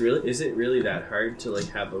 Is it really that hard to like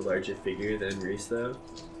have a larger figure than Reese though?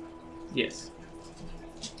 Yes,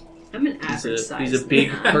 I'm an average size. he's a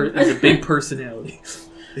big personality.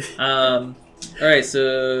 All right,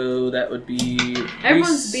 so that would be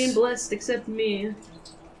Everyone's Reese. being blessed except me.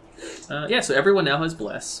 Yeah, so everyone now has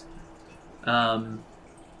bless.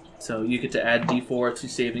 So you get to add D4 to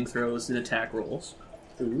saving throws and attack rolls.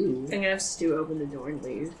 Ooh. I'm gonna have Stu open the door and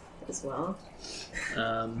leave as well.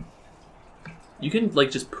 You can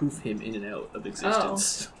like just poof him in and out of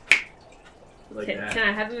existence. Like Can, that. can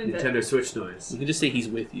I have him in Nintendo Switch noise. You can just say he's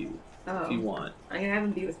with you Oh, if you want. I'm gonna have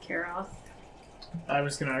him be with Karoth. I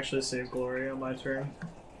was gonna actually save Glory on my turn.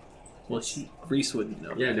 Well, Reese wouldn't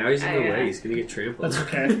know. Yeah, now he's in the Yeah. way. He's gonna get trampled. That's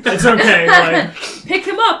okay. It's okay. Like, Pick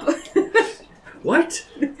him up. What?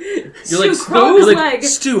 You're like, crawl his you're leg. like,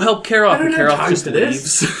 Stu, help Karoff. I don't And have Karoff time just for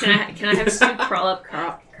this. leaves. Can I have Stu crawl up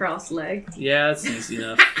Carl's leg? Yeah, that's easy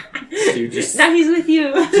enough. Stu just Now he's with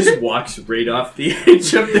you. just walks right off the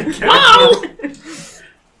edge of the couch. Whoa!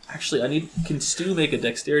 Actually, can Stu make a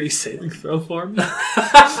dexterity saving throw for me?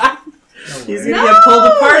 He's way. gonna get pulled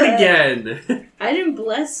apart again. I didn't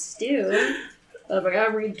bless Stu. Oh, but I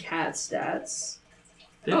gotta read cat stats.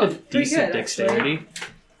 They have Oh, a pretty decent good, dexterity.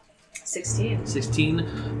 16. 16.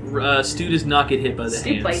 Stu does not get hit by the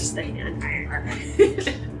Stu bites hands. the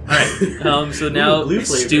hand. Alright, so now blue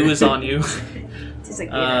flavor. Stu is on you. It's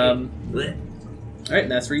like Alright,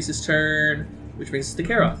 that's Reese's turn, which brings us to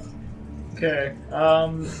Karoff. okay.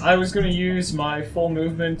 I was gonna use my full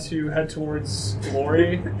movement to head towards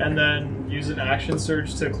Glory, and then use an action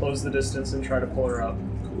surge to close the distance and try to pull her up.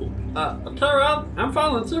 Cool. Carol, I'm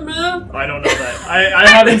following through, man. I don't know that. I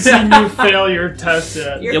haven't seen you fail your test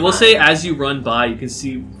yet. You're Yeah, we'll fine. say as you run by, you can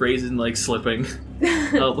see Raisin, like, slipping.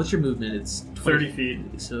 What's your movement? It's 30 feet.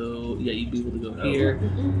 So, yeah, you'd be able to go here.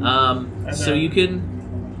 And So then- you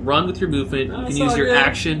can run with your movement, you That's can use all your good.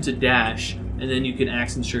 action to dash, and then you can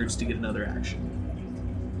action surge to get another action.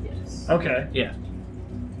 Yes. Okay.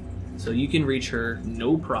 So you can reach her,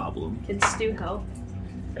 no problem. Can Stu help?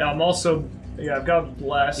 Yeah, I'm also. Yeah, I've got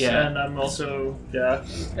Bless, Yeah. and I'm also. Yeah.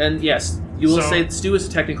 And yes, you will So- say that Stu is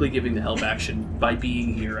technically giving the help action by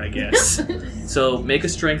being here, I guess. So make a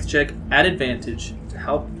strength check at advantage to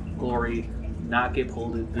help Glory not get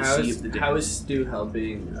pulled into the sea of the dead. How is Stu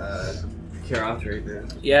helping Karoth right now?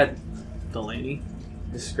 Yeah, Delaney.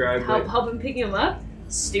 Describe Help him pick him up?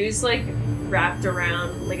 Stu's like wrapped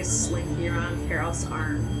around like a slinky around Carol's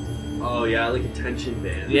arm. Oh yeah, like a tension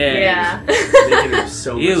band. Yeah. Making him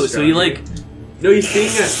so much Ew, so you stronger. like... No, he's being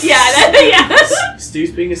a yeah. Stu's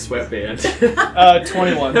being a sweatband.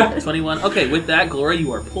 21. 21. Okay, with that, Glory,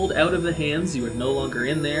 you are pulled out of the hands. You are no longer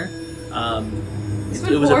in there.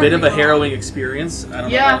 It was a bit of a harrowing experience. I don't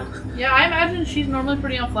Yeah. know. Yeah, I imagine she's normally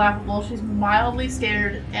pretty unflappable. She's mildly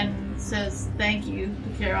scared and says thank you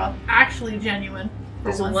to Karoth. Actually genuine.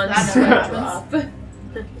 There's Once one that sweat never drop.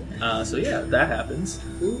 happens. So yeah, that happens.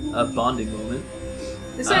 A bonding moment.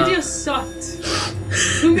 This idea sucked.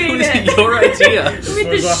 Who made It was it? your idea. Who made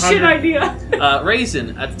It was this shit 100. idea?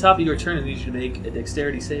 Raisin, at the top of your turn, I need you to make a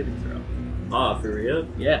dexterity saving throw. Oh, for real?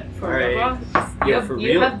 Yeah. Alright. You Yeah, have- for you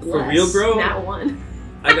real? have For real, bless, bro? Not one.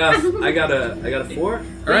 I got a 4. All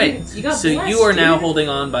right. You got So blessed, you are now dude. holding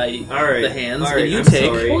on by Alright. the hands, Alright, and you I'm take.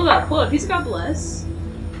 sorry. Hold up. He's got bless.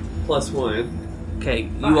 +1. Okay,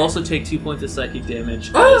 Fine. you also take 2 points of psychic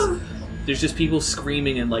damage. Ah! As there's just people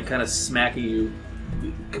screaming and like kind of smacking you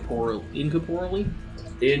incorporeally.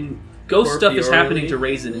 In Ghost stuff is Corporeally? happening to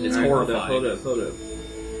Raisin, and it's Alright, horrifying. Hold up.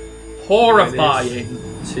 Horrifying.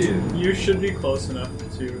 2. You should be close enough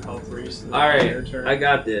to help Reese. Your Alright, turn. I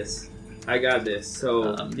got this.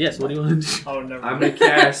 So Yes. What do you want to do? Oh, never I'm mind.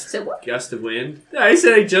 gonna cast So what? Gust of Wind. I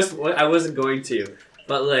said I wasn't going to.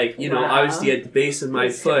 But like, Wow. obviously at the base of my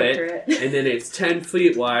He's foot, accurate. and then it's 10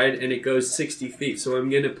 feet wide, and it goes 60 feet. So I'm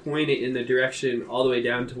going to point it in the direction all the way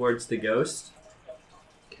down towards the ghost.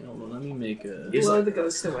 Okay, hold on. Let me make It's- Blow the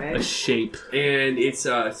ghost away. a shape. And it's,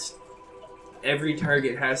 every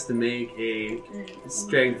target has to make a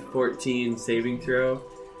strength 14 saving throw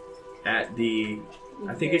at the,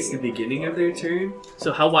 I think it's the beginning of their turn.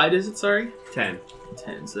 So how wide is it? Sorry. 10.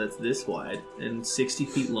 10. So that's this wide and 60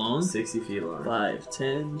 feet long. 60 feet long. 5,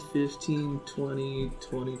 10, 15, 20,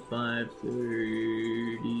 25,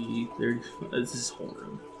 30, 35. This is whole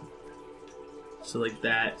room. So like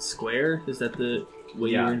that square? Is that the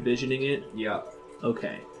way Yeah. you're envisioning it? Yeah.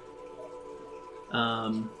 Okay.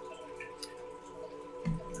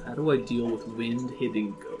 How do I deal with wind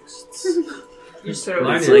hitting ghosts? You sort of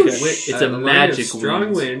Line It's of like a- wi- it's a line of magic strong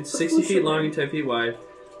wind. wind, 60 feet long and 10 feet wide,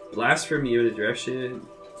 blasts from you in a direction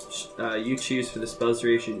you choose for the spell's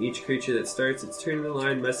duration. Each creature that starts its turn in the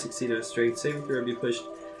line must succeed on a strength saving throw and be pushed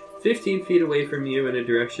 15 feet away from you in a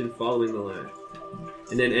direction following the line.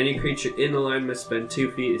 And then any creature in the line must spend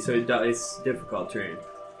 2 feet, so it's difficult terrain.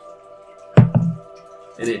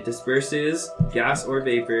 And it disperses gas or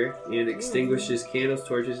vapor and extinguishes candles,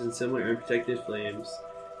 torches, and similar unprotected flames.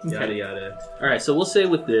 Yada Okay. yada. Alright, so we'll say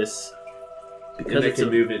with this, because And I it's can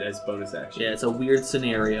a, move it as bonus action. yeah, it's a weird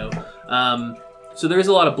scenario. So there's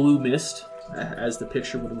a lot of blue mist, as the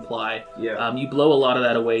picture would imply. Yeah. You blow a lot of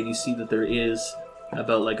that away, and you see that there is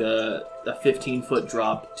about like a 15-foot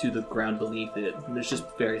drop to the ground beneath it. And there's just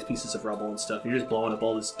various pieces of rubble and stuff. You're just blowing up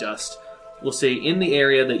all this dust. We'll say in the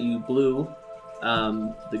area that you blew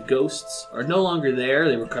The ghosts are no longer there.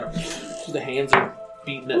 They were kind of... The hands are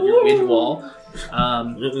beating at your wind wall.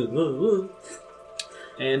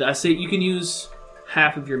 And I say you can use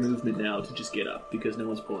half of your movement now to just get up, because no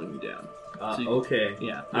one's pulling you down. So you- Okay.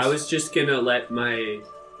 Yeah. I was just gonna let my...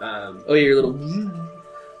 Oh, yeah, your little...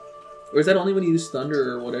 Or is that only when you use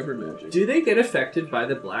thunder or whatever magic? Do they get affected by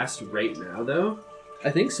the blast right now, though? I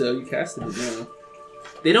think so. You casted it now.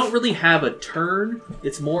 They don't really have a turn.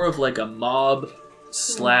 It's more of like a mob /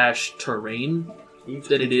 terrain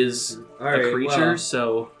that it is Alright, a creature. well,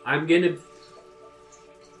 So I'm gonna...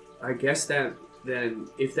 I guess that... Then,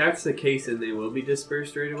 if that's the case, then they will be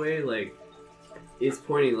dispersed right away. Like, it's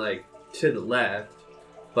pointing, like, to the left.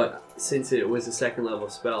 But since it was a second level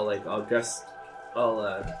spell, like, I'll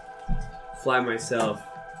fly myself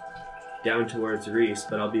down towards Reese,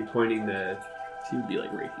 but I'll be pointing the... he would be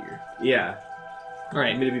like right here. Yeah. All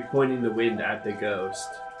right. I'm going to be pointing the wind at the ghost.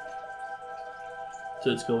 So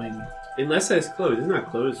it's going. Unless it's closed. It's not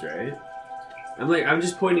closed, right? I'm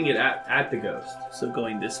just pointing it at the ghost. So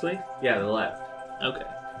going this way. Yeah, the left. Okay.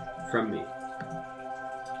 From me.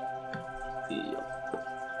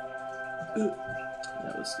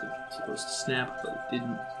 That was supposed to snap, but it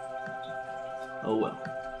didn't. Oh well.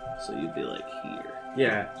 So you'd be like here.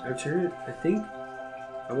 Yeah, I'm trying to...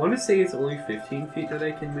 I want to say it's only 15 feet that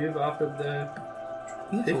I can move off of the...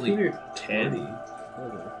 I think it's 15 only or 10. 20.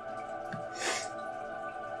 Hold on.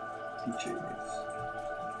 Teachers.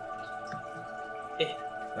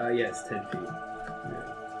 Yeah, it's 10 feet.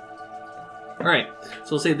 Yeah. All right.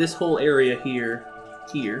 So we'll say this whole area here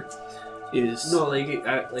is. No,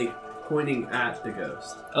 like pointing at the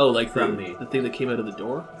ghost. Oh, like from the, me. the thing that came out of the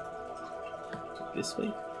door. This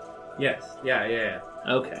way. Yes. Yeah.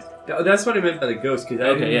 Okay. That's what I meant by the ghost, because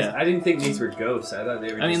Okay, I didn't think these were ghosts. I thought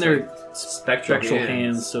they were I mean, just, they're like, spectral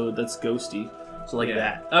hands. so that's ghosty. So like Yeah.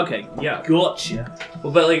 that. Okay. Yeah. Gotcha.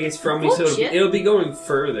 Well, but like it's from me, so Bullshit. it'll be going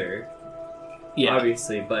further, Yeah.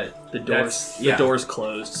 obviously, but The that's- door's yeah. the door's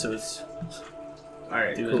closed, so it's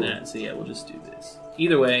alright, doing cool. that. So yeah, we'll just do this.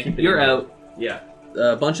 Either way, Keep it you're in mind. out. Yeah.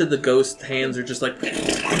 A bunch of the ghost hands are just like.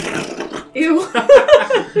 Ew.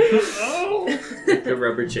 The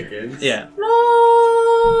rubber chickens. Yeah.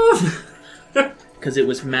 Because it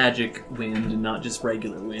was magic wind and not just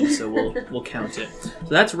regular wind, so we'll count it. So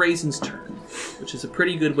that's Raisin's turn, which is a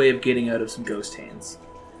pretty good way of getting out of some ghost hands.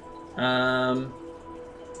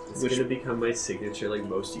 It's gonna become my signature, like,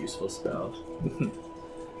 most useful spell.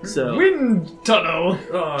 So Wind tunnel.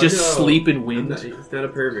 Oh, just no. sleep in wind. He's not a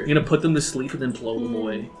pervert. You're gonna put them to sleep and then blow them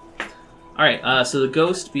away. All right. So the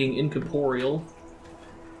ghost, being incorporeal,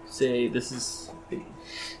 say this is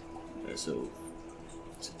so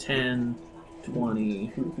it's 10, 20.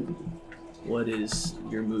 What is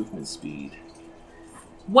your movement speed?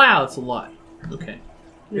 Wow, it's a lot. Okay.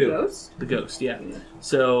 The Who? ghost? The ghost, yeah.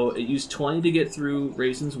 So it used 20 to get through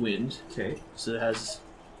Raisin's wind, Okay. so it has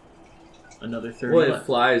another 30 Well, it left.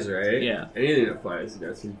 flies, right? Yeah. Anything that flies has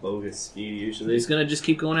got some bogus speed usually. He's gonna just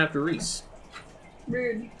keep going after Reese.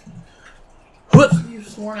 Rude. You've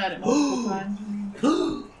sworn at it multiple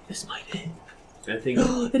times. This might hit. I think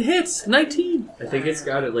It hits! 19! I think it's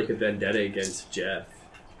got like a vendetta against Jeff,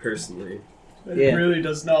 personally. It Yeah. really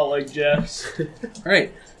does not like Jeffs.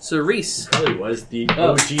 Alright, so Reese. Probably was the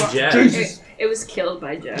Oh, OG Jeff. It was killed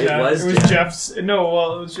by Jeff. It was It was Jeff. Jeff's. No,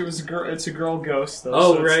 well, it was a girl. It's a girl ghost though.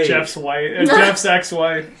 Oh, so it's right. Jeff's wife. Jeff's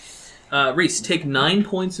ex-wife. Reese, take 9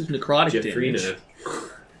 points of necrotic damage. Jeffrina.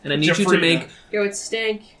 And I need you to Jeffrina. make Yo, it's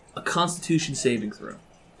stank. a constitution saving throw.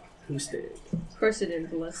 Who stayed? Of course it did.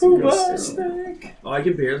 Bless Who you. was that? Oh, I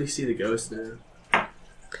can barely see the ghost now.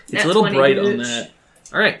 It's Nat a little 20, bright on bitch. that.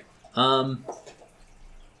 Alright.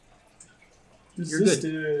 You're good.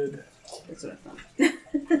 Resisted. That's what I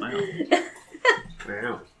thought. Wow.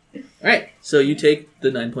 Wow. Alright, so you take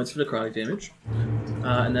the 9 points of necrotic damage.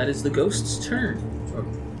 And that is the ghost's turn.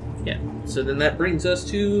 Yeah. So then that brings us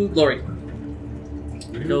to Glory.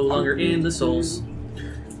 No longer in the souls.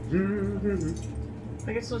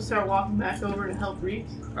 I guess we'll start walking back over to help Reese.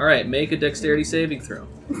 Alright, make a dexterity saving throw.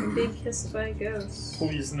 Being kissed by ghosts.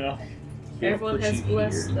 Please no. Everyone Put has you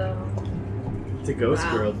blessed here. though. It's a ghost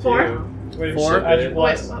Wow. girl, too. 4? Wait, 4? shit, I just Wait,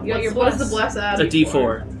 blessed. You want what's, your what's the bless? bless add? It's a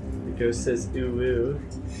d4. The ghost says, ooh,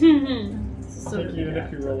 I think even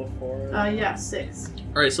if you roll a 4. Yeah, 6.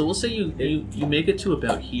 Alright, so we'll say you make it to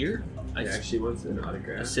about here. He actually wants an I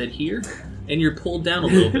autograph. said here, and you're pulled down a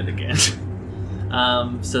little bit again.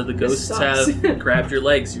 So the ghosts sucks. have grabbed your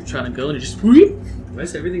legs. You're trying to go, and it just whoop. Why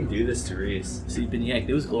does everything do this to Reese? So you've been yanked.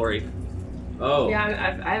 It was Glory. Oh. Yeah,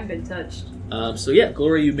 I haven't been touched. So yeah,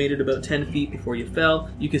 Glory, you made it about 10 feet before you fell.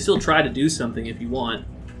 You can still try to do something if you want.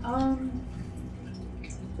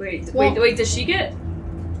 Wait, Well- does she get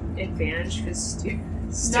advantage because Now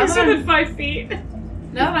Stu's that within 5 feet?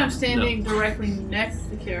 Now that I'm standing directly next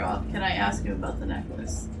to Kirov, can I ask him about the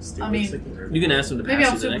necklace? I mean, You can ask him to maybe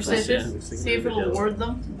pass I'm you the necklace. Yeah. superstitious. See if it'll ward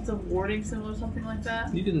them. It's a warding symbol or something like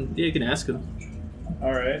that. You can ask him.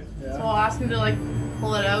 All right. So Yeah. I'll ask him to like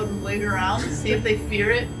pull it out and wave it around, see if they fear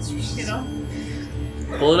it. You know.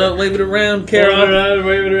 Pull it out, wave it around, Wave it Carol. around,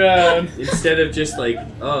 wave it around. Instead of just like,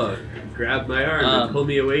 oh, grab my arm and Um, pull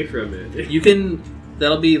me away from it. You can.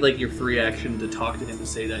 That'll be like your free action to talk to him to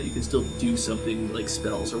say that. You can still do something like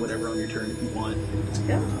spells or whatever on your turn if you want.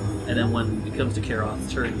 Yeah. And then when it comes to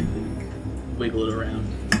Karoth's turn, you can wiggle it around.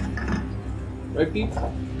 Right, Pete?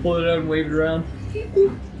 Pull it out and wave it around.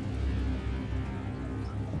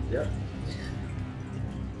 Yep.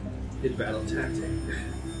 Good battle tactic.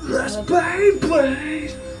 Let's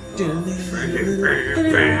Beyblade!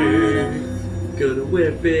 Gonna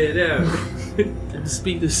whip it out. And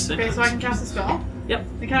speak this Okay, so I can cast a spell. Yep.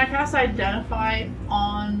 And can I cast Identify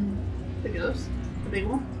on the ghost, the big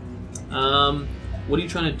one? What are you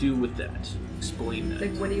trying to do with that? Explain that.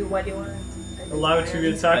 Like, why do you want to? Allow it to be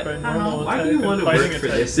attacked by normal Why attack do you and want to fighting work for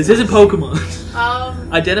attack. this? This isn't Pokemon.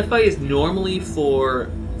 Um, Identify is normally for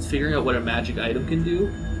figuring out what a magic item can do,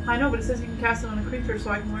 I know, but it says you can cast it on a creature, so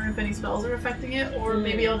I can learn if any spells are affecting it, or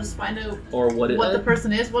maybe I'll just find out or what it. what the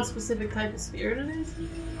person is, what specific type of spirit it is.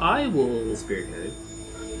 I will. Spirit guide.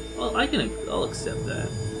 Well, I'll accept that.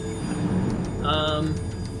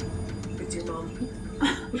 It's your mom.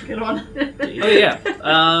 Good one. Oh yeah.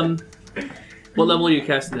 What level are you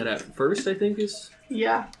casting that at? First, I think is.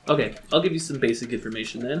 Yeah. Okay, I'll give you some basic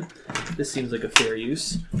information then. This seems like a fair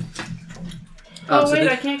use. Oh so wait,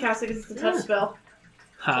 this- I can't cast it because it's a touch spell.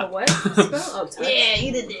 Ha. A what? Spell? Oh, touch. Yeah,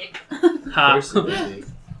 eat a dick. Ha. Of course it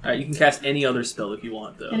is. Alright, you can cast any other spell if you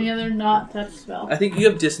want, though. Any other not touch spell? I think you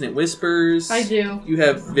have Dissonant Whispers. I do. You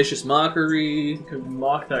have Vicious Mockery. You could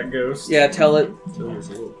mock that ghost. Yeah, tell it So it's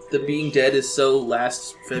a little the being dead is so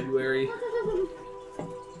last February.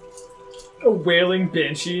 A wailing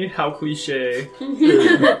banshee. How cliche.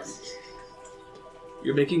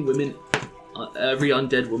 You're making women, every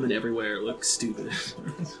undead woman everywhere, look stupid.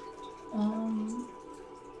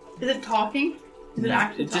 Is it talking? Is it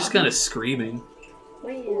actually It's just talking? kind of screaming.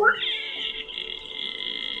 Wait.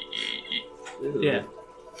 Yeah,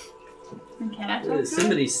 And can I talk to it?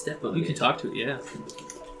 Somebody step on you it. can talk to it, yeah.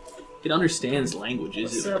 It understands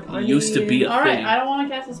languages. What's It up, honey? used to be a Alright, thing. I don't want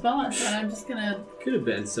to cast a spell on it, then I'm just gonna... Could have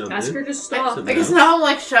been something. Ask her to stop. Something I guess else. now I'm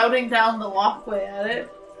like shouting down the walkway at it.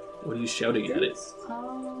 What are you shouting at it?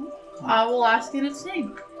 I will ask it its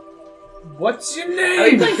name. What's your Are we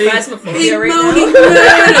name? playing Phasmophobia right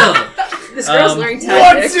now? This girl's learning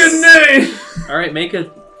tactics. What's your name? Alright, make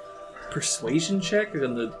a persuasion check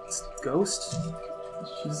on the ghost.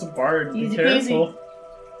 She's a bard. Be Easy careful.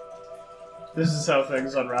 This is how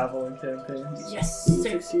things unravel in campaigns. Yes,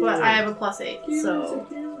 6, but I have a +8, so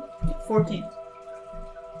 14.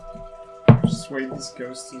 Persuade this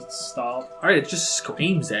ghost to stop. Alright, it just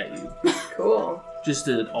screams at you. Cool. Just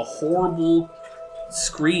a horrible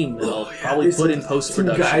scream that I'll probably put in post Some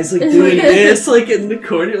production. guys like doing this, like in the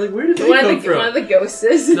corner. Like, where did they One come of from? the ghosts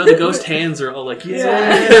is. No, the ghost hands are all like,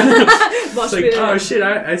 yeah. It's like, oh shit,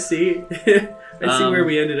 I see. I see where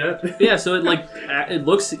we ended up. Yeah, so it like it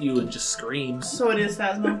looks at you and just screams. So it is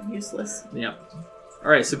Phasma, useless. Yeah. All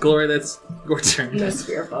right, so Gloria, that's your turn. No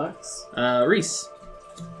spirit box. Reese.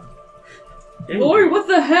 Lord, what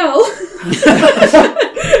the hell?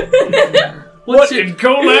 What's your,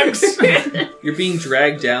 Colex? You're being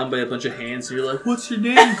dragged down by a bunch of hands, and you're like, "What's your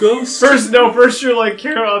name, ghost?" First you're like,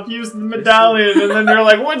 Karov, use the medallion, and then you're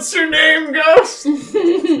like, what's your name, ghost?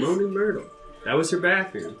 Moaning Myrtle. That was her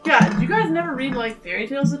bathroom. God, you guys never read like fairy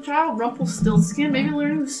tales as a child? Rumpelstiltskin? Maybe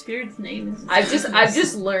learning the spirit's name is. I've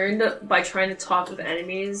just learned by trying to talk with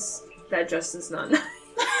enemies that Justin's not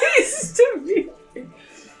nice to me.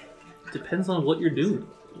 Depends on what you're doing.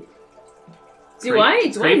 Do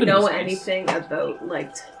I Craven know was nice. anything about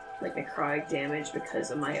like necrotic damage because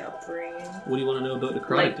of my upbringing? What do you want to know about necrotic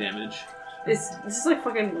Like- damage? This is like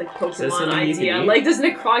fucking like Is that Pokemon something you can idea. eat? Like, does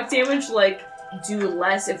necrotic damage like do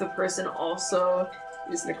less if the person also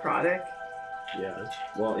is necrotic? Yeah.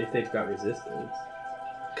 Well, if they've got resistance.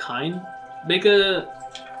 Kind.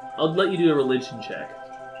 I'll let you do a religion check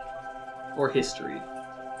or history.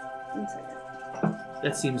 1 second.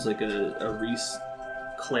 That seems like a Reese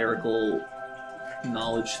clerical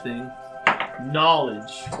knowledge thing.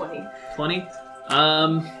 Knowledge. 20. 20.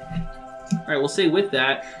 Alright, we'll say with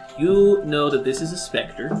that, you know that this is a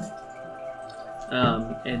specter.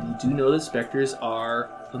 And you do know that specters are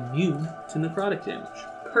immune to necrotic damage.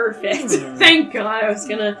 Perfect. Thank God. I was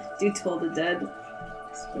gonna do Toll the Dead.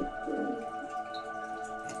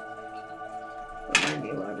 Remind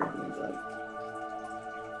me whatever it means, like.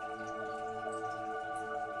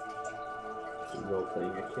 Role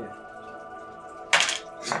playing a cat.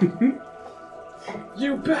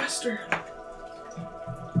 You bastard!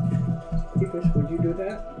 Would you do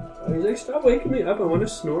that? He's like, stop waking me up. I want to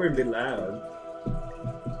snore and be loud.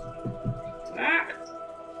 Ah!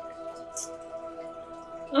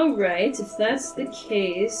 Alright, if that's the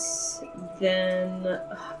case, then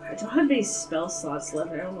I don't have any spell slots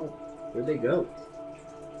left. I don't know. Where'd they go?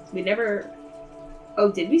 We never. Oh,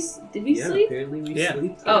 did we Yeah, sleep? apparently we Yeah.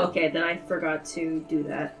 sleep. Oh, okay. Then I forgot to do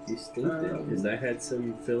that. You sleep because I had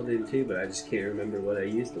some filled in too, but I just can't remember what I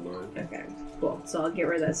used them on. Okay, cool. So I'll get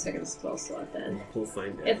rid of that second spell slot then. We'll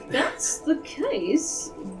find out. If that's the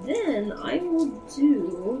case, then I will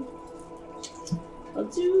do. I'll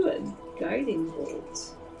do a guiding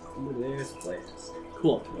bolt. There's plans.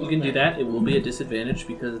 Cool. You can do that. It will be a disadvantage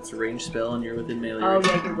because it's a ranged spell and you're within melee Oh range.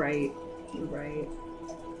 yeah, you're right. You're right.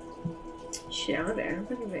 Shit, I don't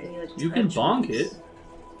think I've any like. You can touch bonk ones. it.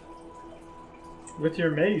 With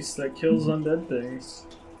your mace that kills undead things.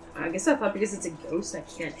 I guess I thought because it's a ghost, I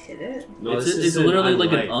can't hit it. No, it's this is literally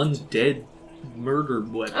like an unlived. undead murder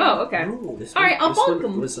weapon. Oh, okay. No, this All right, I'll this bonk one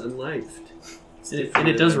him. was unlived. It's And it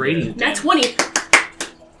different does than radiant. Nat 20.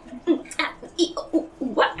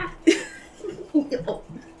 What?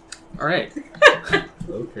 Alright.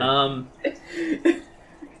 Okay.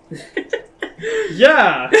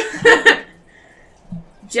 Yeah!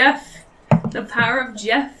 Jeff. The power of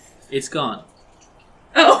Jeff. It's gone.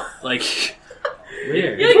 Oh. Like,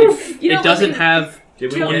 Where? it doesn't have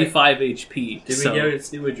Did we get? 25 HP. Did we so, get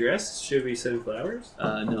its new address? Should we send flowers?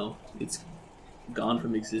 no. It's gone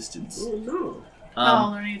from existence. Oh no.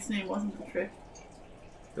 Learning its name wasn't the trick.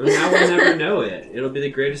 Well, now we'll never know it. It'll be the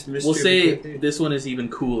greatest mystery. We'll of the say campaign. this one is even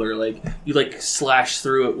cooler. Like, you, like, slash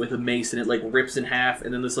through it with a mace and it, like, rips in half,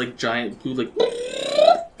 and then this, like, giant blue, like,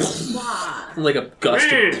 like a gust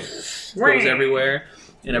of goes everywhere,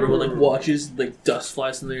 and everyone, like, watches, like, dust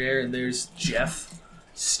flies in the air, and there's Jeff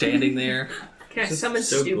standing there. Can I summon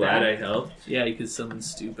So Stu glad back? I helped. Yeah, you can summon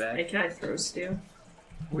Stu Hey, back. can I throw Stu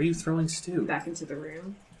Where are you throwing Stu? back into the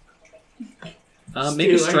room?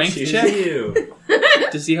 Make a Stu, I strength choose check You.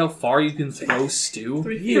 to see how far you can throw Stu.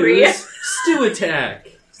 Use Stu attack.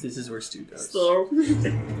 This is where Stu goes. So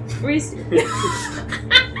Where's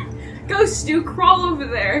Go, Stu, crawl over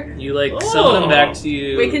there. You, like, summon him back Oh. to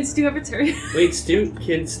you. Wait, can Stu have a turn? wait, Stu.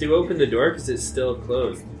 Can Stu open the door because it's still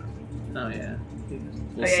closed? Oh, yeah.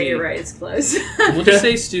 Oh yeah, you're right, it's close. We'll just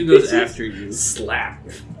say Stu goes after you. Slap.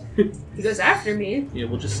 He goes after me. Yeah,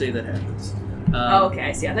 we'll just say that happens. Oh, okay,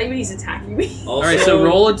 I see. I thought you mean he's attacking me. Also, Alright, so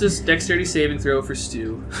roll a dexterity saving throw for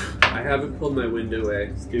Stu. I haven't pulled my window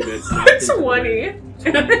away. Stu gets knocked into the wind.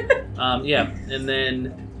 20. Yeah, and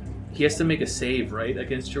then he has to make a save, right,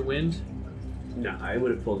 against your wind? No, I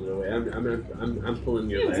would have pulled it away. I'm pulling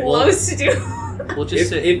your leg. Blow Stu. We'll just If,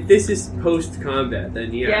 say if this is post combat,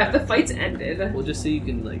 then yeah. Yeah, if the fight's ended. we'll just say you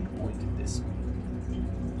can like point at this.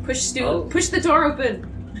 Push Stu. Oh. Push the door open.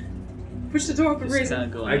 Push the door open, Just Raisin. kind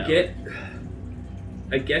of going out.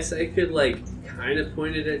 I guess I could like kind of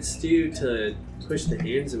point it at Stu to push the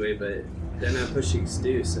hands away, but then I'm pushing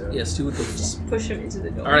Stu, so Yeah, Stu would go. Just push him into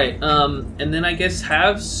the door. All right, and then I guess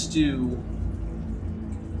have Stu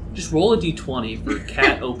just roll a d20 for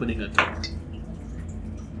cat opening a door.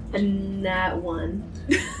 And that one.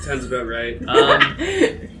 sounds about right.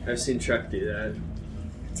 I've seen Truck do that.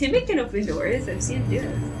 Timmy can open doors. I've seen him do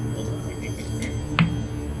it.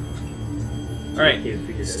 All right, Can't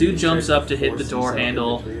figure it Stu out. jumps Tries up to hit the force door himself in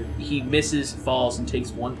handle. between. He misses, falls, and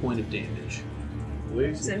takes 1 point of damage.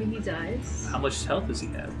 Does that mean he dies? How much health does he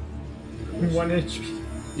have? 1 HP.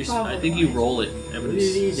 I think you roll it and What when did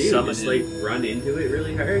he you do? summon Just it. like run into it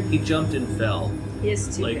really hard? He jumped and fell. He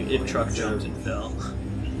has 2 Like hit if points. Truck jumped and fell.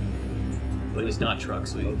 But he's not Truck,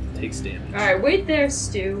 so he takes damage. Alright, wait there,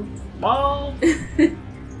 Stu. Wow!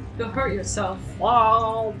 You'll hurt yourself.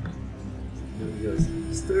 Wow! And he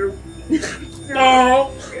goes, Stu.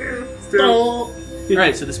 No! Stu.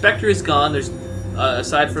 Alright, so the Spectre is gone. There's,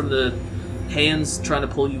 aside from the hands trying to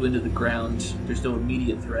pull you into the ground, there's no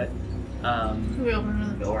immediate threat. We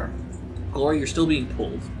open the door. Glory, you're still being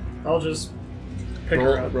pulled. I'll just pick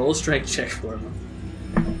her up. Roll a strength check for him.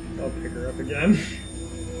 I'll pick her up again.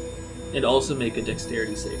 And also make a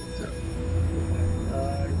dexterity saving throw.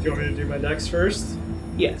 Do you want me to do my dex first?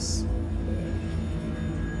 Yes.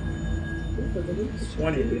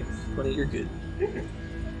 20. 20, you're good.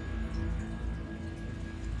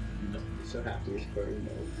 So happy he's putting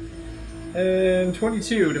that. And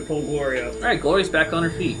 22 to pull Glory up. Alright, Glory's back on her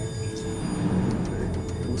feet.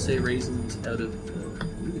 We'll say Raisin's out of the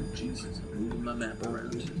Jesus, I'm moving my map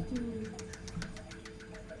around.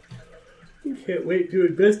 Can't wait to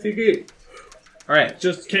investigate. Alright,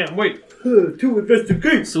 Just can't wait. To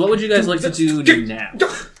investigate. so what would you guys like to do now?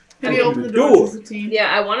 Maybe open the door. door as a team. Yeah,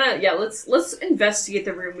 I wanna. Yeah, let's investigate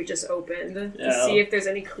the room we just opened to Yeah. see if there's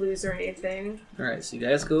any clues or anything. Alright, so you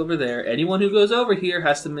guys go over there. Anyone who goes over here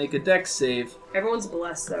has to make a dex save. Everyone's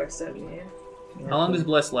blessed though, except me. How long does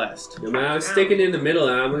Bless last? No, man, I was sticking in the middle,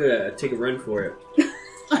 and I'm gonna take a run for it.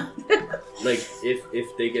 Like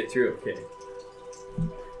if they get through, okay.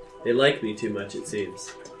 They like me too much, it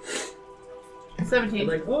seems. 17.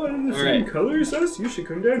 Like, oh, in the Alright. same color as us? You should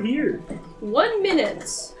come down here. 1 minute.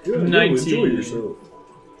 Yeah, 19. enjoy yourself.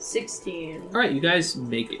 16. Alright, you guys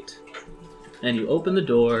make it. And you open the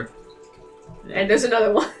door. And there's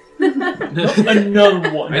another one.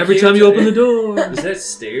 Another one. Every time you open the door. Is that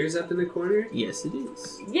stairs up in the corner? Yes, it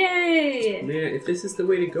is. Yay! Man, if this is the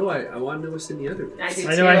way to go, I want to know what's in the other one. I do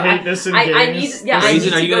I too. know I hate this in I games. need. Yeah, I need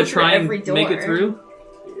Reason, to are you go gonna through try and every door. make it through?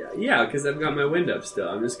 Yeah, because I've got my wind up still.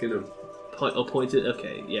 I'm just gonna. Point it.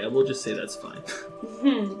 Okay, yeah, we'll just say that's fine.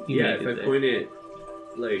 Hmm. You Yeah, make if it I there. point it,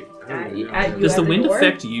 like I don't know, at you Does the at wind door?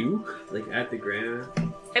 affect you? like at the ground.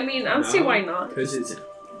 I mean, I don't see why not. Because it's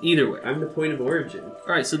Either way. I'm the point of origin.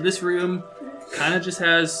 Alright, so this room kind of just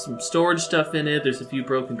has some storage stuff in it. There's a few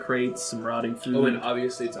broken crates, some rotting food, Oh, and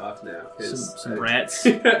obviously it's off now. 'cause some I- rats.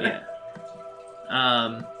 Yeah.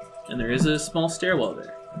 And there is a small stairwell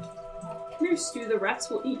there. Come here, Stu. The rats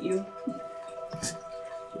will eat you.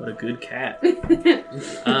 What a good cat.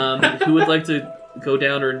 Who would like to go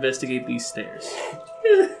down or investigate these stairs?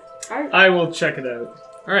 I will check it out.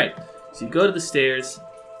 Alright, so you go to the stairs,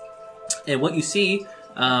 and what you see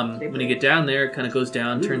when you get down there, it kind of goes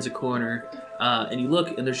down, turns a corner, and you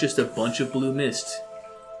look, and there's just a bunch of blue mist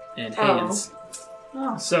and hands.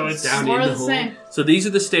 Oh, So it's Down more in of the the hole. same. So these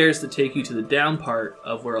are the stairs that take you to the down part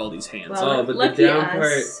of where all these hands Well, are. Oh, but Lucky the down us.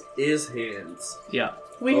 part is hands. Yeah.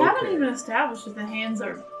 We Okay. haven't even established if the hands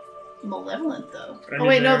are malevolent, though. Right Oh,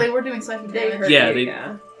 wait, in no, there. they were doing psychic They damage. hurt Yeah, you, they-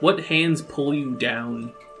 yeah. What hands pull you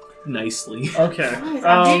down nicely? Okay. Guys,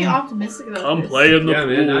 I'm being optimistic about Come this. play in the Yeah,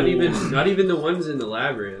 man. pool. Not even the ones in the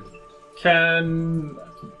labyrinth. Can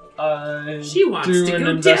I She wants do to an go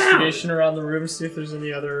investigation around the room, see if there's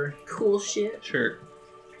any other... Cool shit. Sure.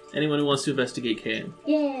 Anyone who wants to investigate can.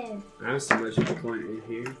 Yeah. I have so much of a point in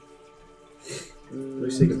here.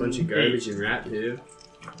 Looks like a bunch of garbage and rat poo.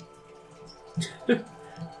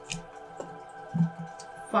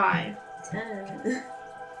 5. 10.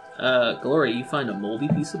 Glory, you find a moldy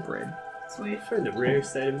piece of bread. Sweet. For the rare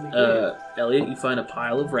side of the game. Elliot, you find a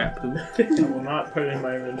pile of rat poo. I will not put it in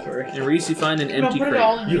my inventory. And Reese, you find an Don't empty put it crate.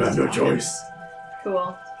 all in You your have no spot. choice.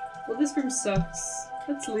 Cool. Well, this room sucks.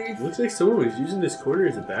 Let's leave. Looks like someone was using this corner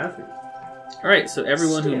as a bathroom. Alright, so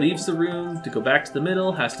everyone who Still. leaves the room to go back to the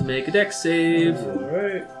middle has to make a dex save.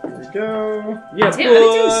 Alright, here we go. Yeah, Damn, I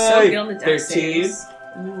did so good on the dex 13. saves.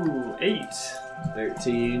 Ooh, 8.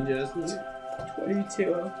 13, Justin.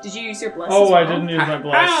 22. Did you use your bless Oh, as I well? didn't use my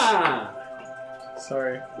blush. Ah!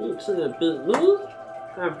 Sorry. Looks a bit loose.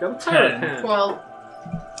 I've got a power 10. hand. 12.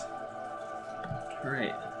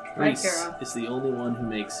 Alright. Right, Reese Kara. is the only one who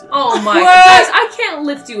makes it. Oh my What? god. Guys, I can't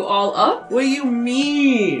lift you all up. What do you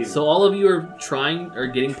mean? So all of you are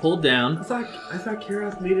getting pulled I down. thought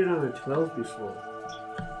Karoth made it on a 12 before.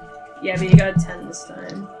 Yeah, but you got a 10 this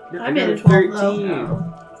time. No, I made got a 12 though. 13.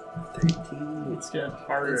 Oh. 13. It's getting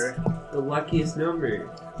harder. The luckiest number.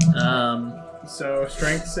 So,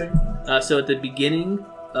 strength save? So at the beginning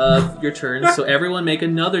of your turn, so everyone make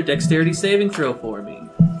another dexterity saving throw for me.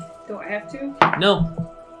 Do I have to? No.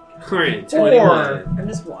 Alright, 21. I'm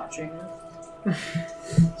just watching.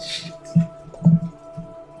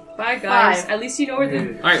 Bye, guys. 5. At least you know where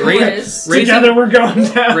the Alright, door Raisin, is. Together we're going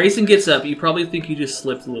down. Grayson gets up. You probably think you just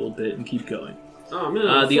slipped a little bit and keep going. Oh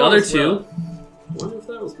man. The other two What if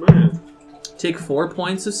that was mine? take 4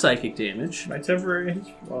 points of psychic damage. My temporary...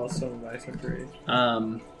 Well, some of my temporary...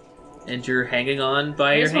 And you're hanging on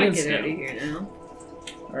by I your just want hands to get out of now. here now.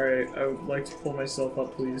 Alright, I would like to pull myself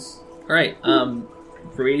up, please. Alright,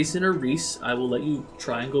 Grayson or Reese, I will let you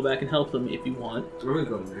try and go back and help them if you want. I'm gonna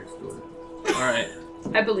go next door. Alright.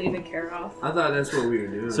 I believe in Karoth. I thought that's what we were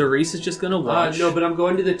doing. So Reese is just gonna watch. no, but I'm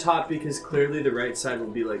going to the top because clearly the right side will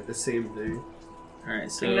be like the same thing.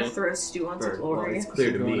 Alright, so I'm gonna throw Stu onto Or, well, Glory. it's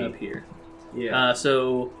clear to going me. up here. Yeah,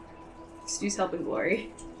 So Stu's helping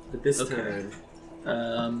Glory. but this okay.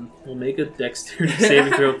 time. We'll make a dexterity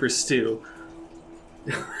saving throw for Stu.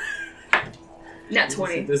 Nat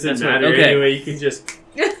 20. It doesn't That's matter right, okay. anyway. You can just.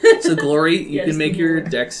 So Glory, you Yes, can make your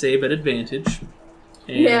Lord. dex save at advantage.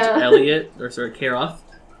 And Yeah. Elliot, or sorry, Karoth,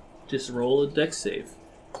 just roll a dex save.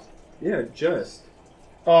 Yeah, just.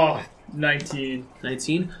 Oh, 19.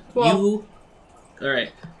 19. Well- You. All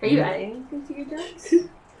right. Are you adding anything to your dex?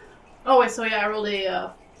 Oh, wait, so yeah, I rolled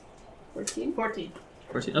a 14? 14.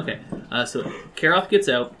 14. Okay. So Karoth gets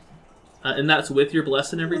out, and that's with your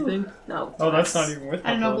bless and everything. No. Oh, that's not even with I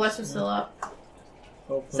didn't know my Bless was still up.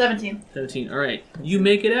 Oh, 17. 17. All right. You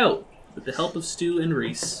make it out with the help of Stu and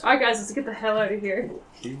Reese. Alright, guys, let's get the hell out of here.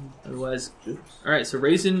 Otherwise, all right. So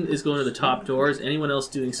Raisin is going to the top doors. Anyone else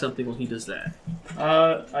doing something while he does that?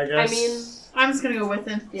 I guess. I mean, I'm just gonna go with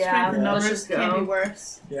him. Yeah, Strength in let's numbers just go. can't be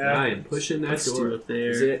worse. yeah. I am pushing that Let's door. do it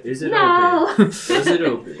there. Is it no! open? Does it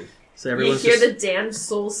open? So You everyone's hear just. the damn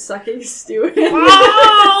soul-sucking stew. Can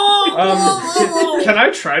I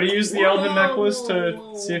try to use the Elven Necklace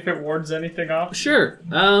to see if it wards anything off? Sure.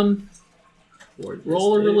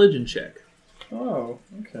 Roll a religion check. Oh,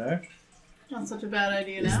 okay. Not such a bad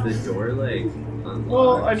idea Is now. the door like unlocked?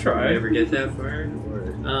 Well, I Did tried. I ever get that far?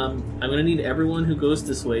 Or... I'm gonna need everyone who goes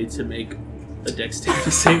this way to make a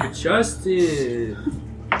dexterity saving. Justin!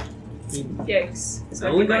 Yikes. This I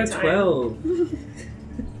might only be my got time. 12.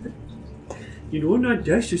 You know I'm not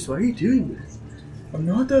dexterous. Why are you doing this? I'm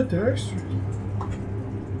not that dexterous.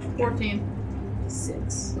 14.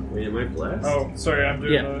 6. Wait, am I blessed? Oh, sorry, I'm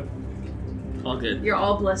doing Yeah. All good. You're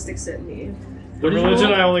all blessed except me. the What did you religion.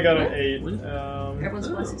 roll? I only got an What? 8. Everyone's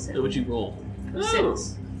blessed except So what'd you roll? me. Oh.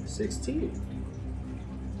 6. 16.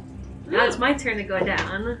 Now it's my turn to go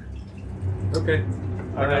down. Okay.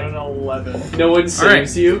 I got an 11. No one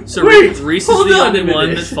saves you. So Wait, Reese is hold the on a only one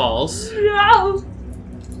minute. that falls. No!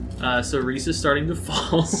 So Reese is starting to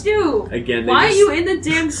fall. Stu! Again, they Why just, are you in the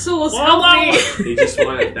damn souls? Well, Help me! They just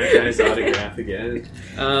want that guy's autograph again.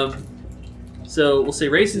 So we'll say,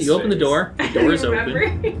 Raisin, you open the door. The door is open.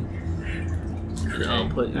 Remember? And I'll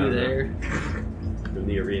put I you don't know. there. From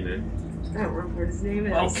the arena. I don't remember what his name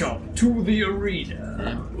is. Welcome to the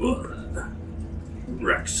arena.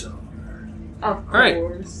 Rexo. Of Alright.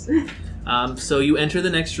 course. So you enter the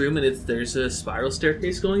next room, and there's a spiral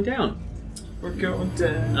staircase going down. We're going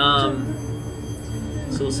down.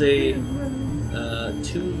 So we'll say,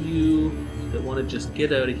 two of you that want to just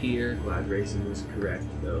get out of here. Glad Racing was correct,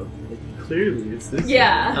 though. Clearly, it's this.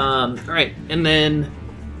 Yeah. All right, and then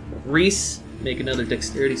Reese, make another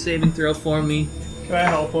dexterity saving throw for me. Can I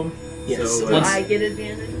help him? Yes. So, Do Once- I get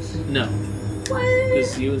advantage? no, What?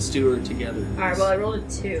 because you and Stu are together. Alright, well, I rolled a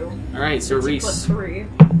 2. All right, so 2 Reese, plus 3.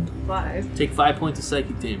 5. take 5 points of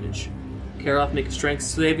psychic damage. Karoth, make a strength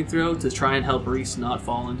saving throw to try and help Reese not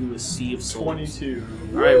fall into a sea of souls. 22.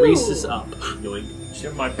 All right, Reese is up. Yoink.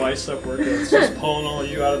 Shit, my bicep workout's just pulling all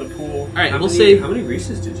you out of the pool. All right, How we'll many, say How many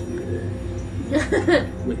Reese's did you do today?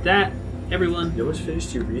 with that, everyone You almost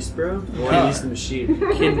finished your Reese, bro? I want to Yeah. use the machine.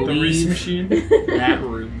 can The Reese leave machine. that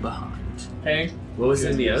room behind. Hank. What was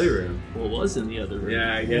in the other room? What was in the other room?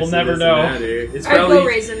 Yeah, I guess We'll it never doesn't know. matter. It's Alright, probably go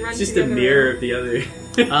Raisin, run it's just to a the other mirror room. of the other.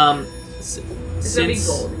 S- It's gonna be since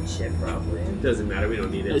gold and shit, probably. Doesn't matter. We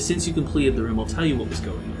don't need it. since you completed the room, I'll tell you what was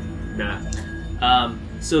going Nah. on.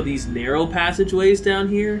 So these narrow passageways down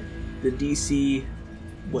here, the DC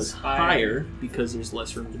was higher because there's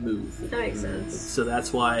less room to move. That makes sense. So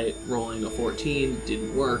that's why rolling a 14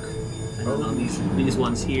 didn't work. And then on these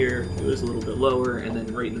ones here, it was a little bit lower, and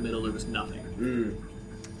then right in the middle there was nothing. Mm.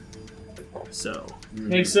 So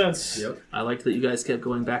Makes sense. Yep. I liked that you guys kept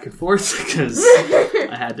going back and forth because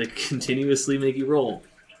I had to continuously make you roll.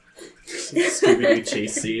 Scooby-Doo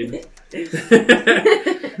chase scene.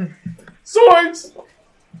 Swords!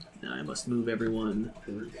 Now I must move everyone.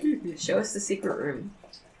 Show us the secret room.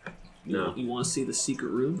 No. You want to see the secret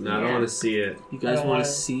room? No, I don't want to see it. You I guys don't want wanna- to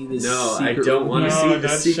see this No, I secret don't room? wanna No, see the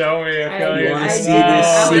don't secret- show me. I feel like You it's wanna not- see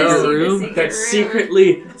this secret room? That's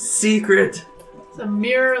secretly secret. It's a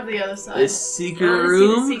mirror of the other side. This I secret wanna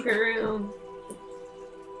room? see the secret room.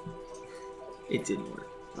 It didn't work.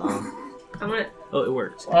 I'm gonna. Oh, it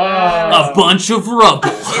worked. Ah. A bunch of rubble.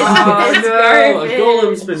 Oh It's no! A garbage.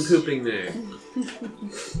 golem's been pooping there.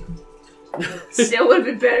 Still would have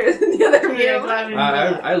been better than the other Yeah, room. glad we didn't do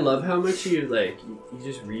that. I love how much you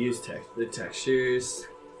just reuse the textures.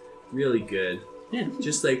 Really good. Yeah.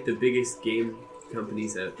 Just like the biggest game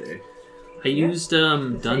companies out there. I used how you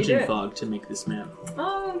do Dungeon it. Fog to make this map.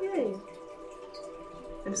 Oh, yay.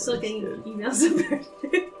 I'm still getting good. emails about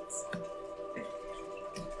it.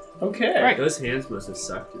 Okay. Alright. Those hands must have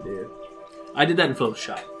sucked to do. I did that in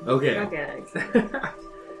Photoshop. Okay. Okay.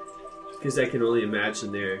 Because I can only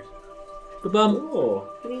imagine their. Ba-bum. Oh,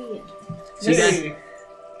 So you guys Hey.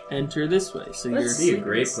 enter this way. So Let's you're it'd be a Sleep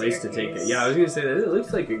great in the place to take it. staircase. Yeah, I was gonna say that. It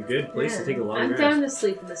looks like a good place to Yeah. take a long I'm rest. down to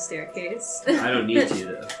sleep in the staircase. I don't need to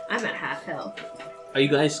though. I'm at half health. Are you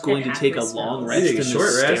guys going to half take a my long spells. rest You in take the a short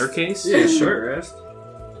rest. staircase? Yeah, short rest.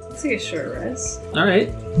 Let's take a short rest.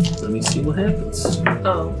 Alright, let me see what happens.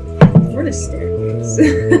 Oh, we're the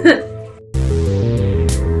staircase.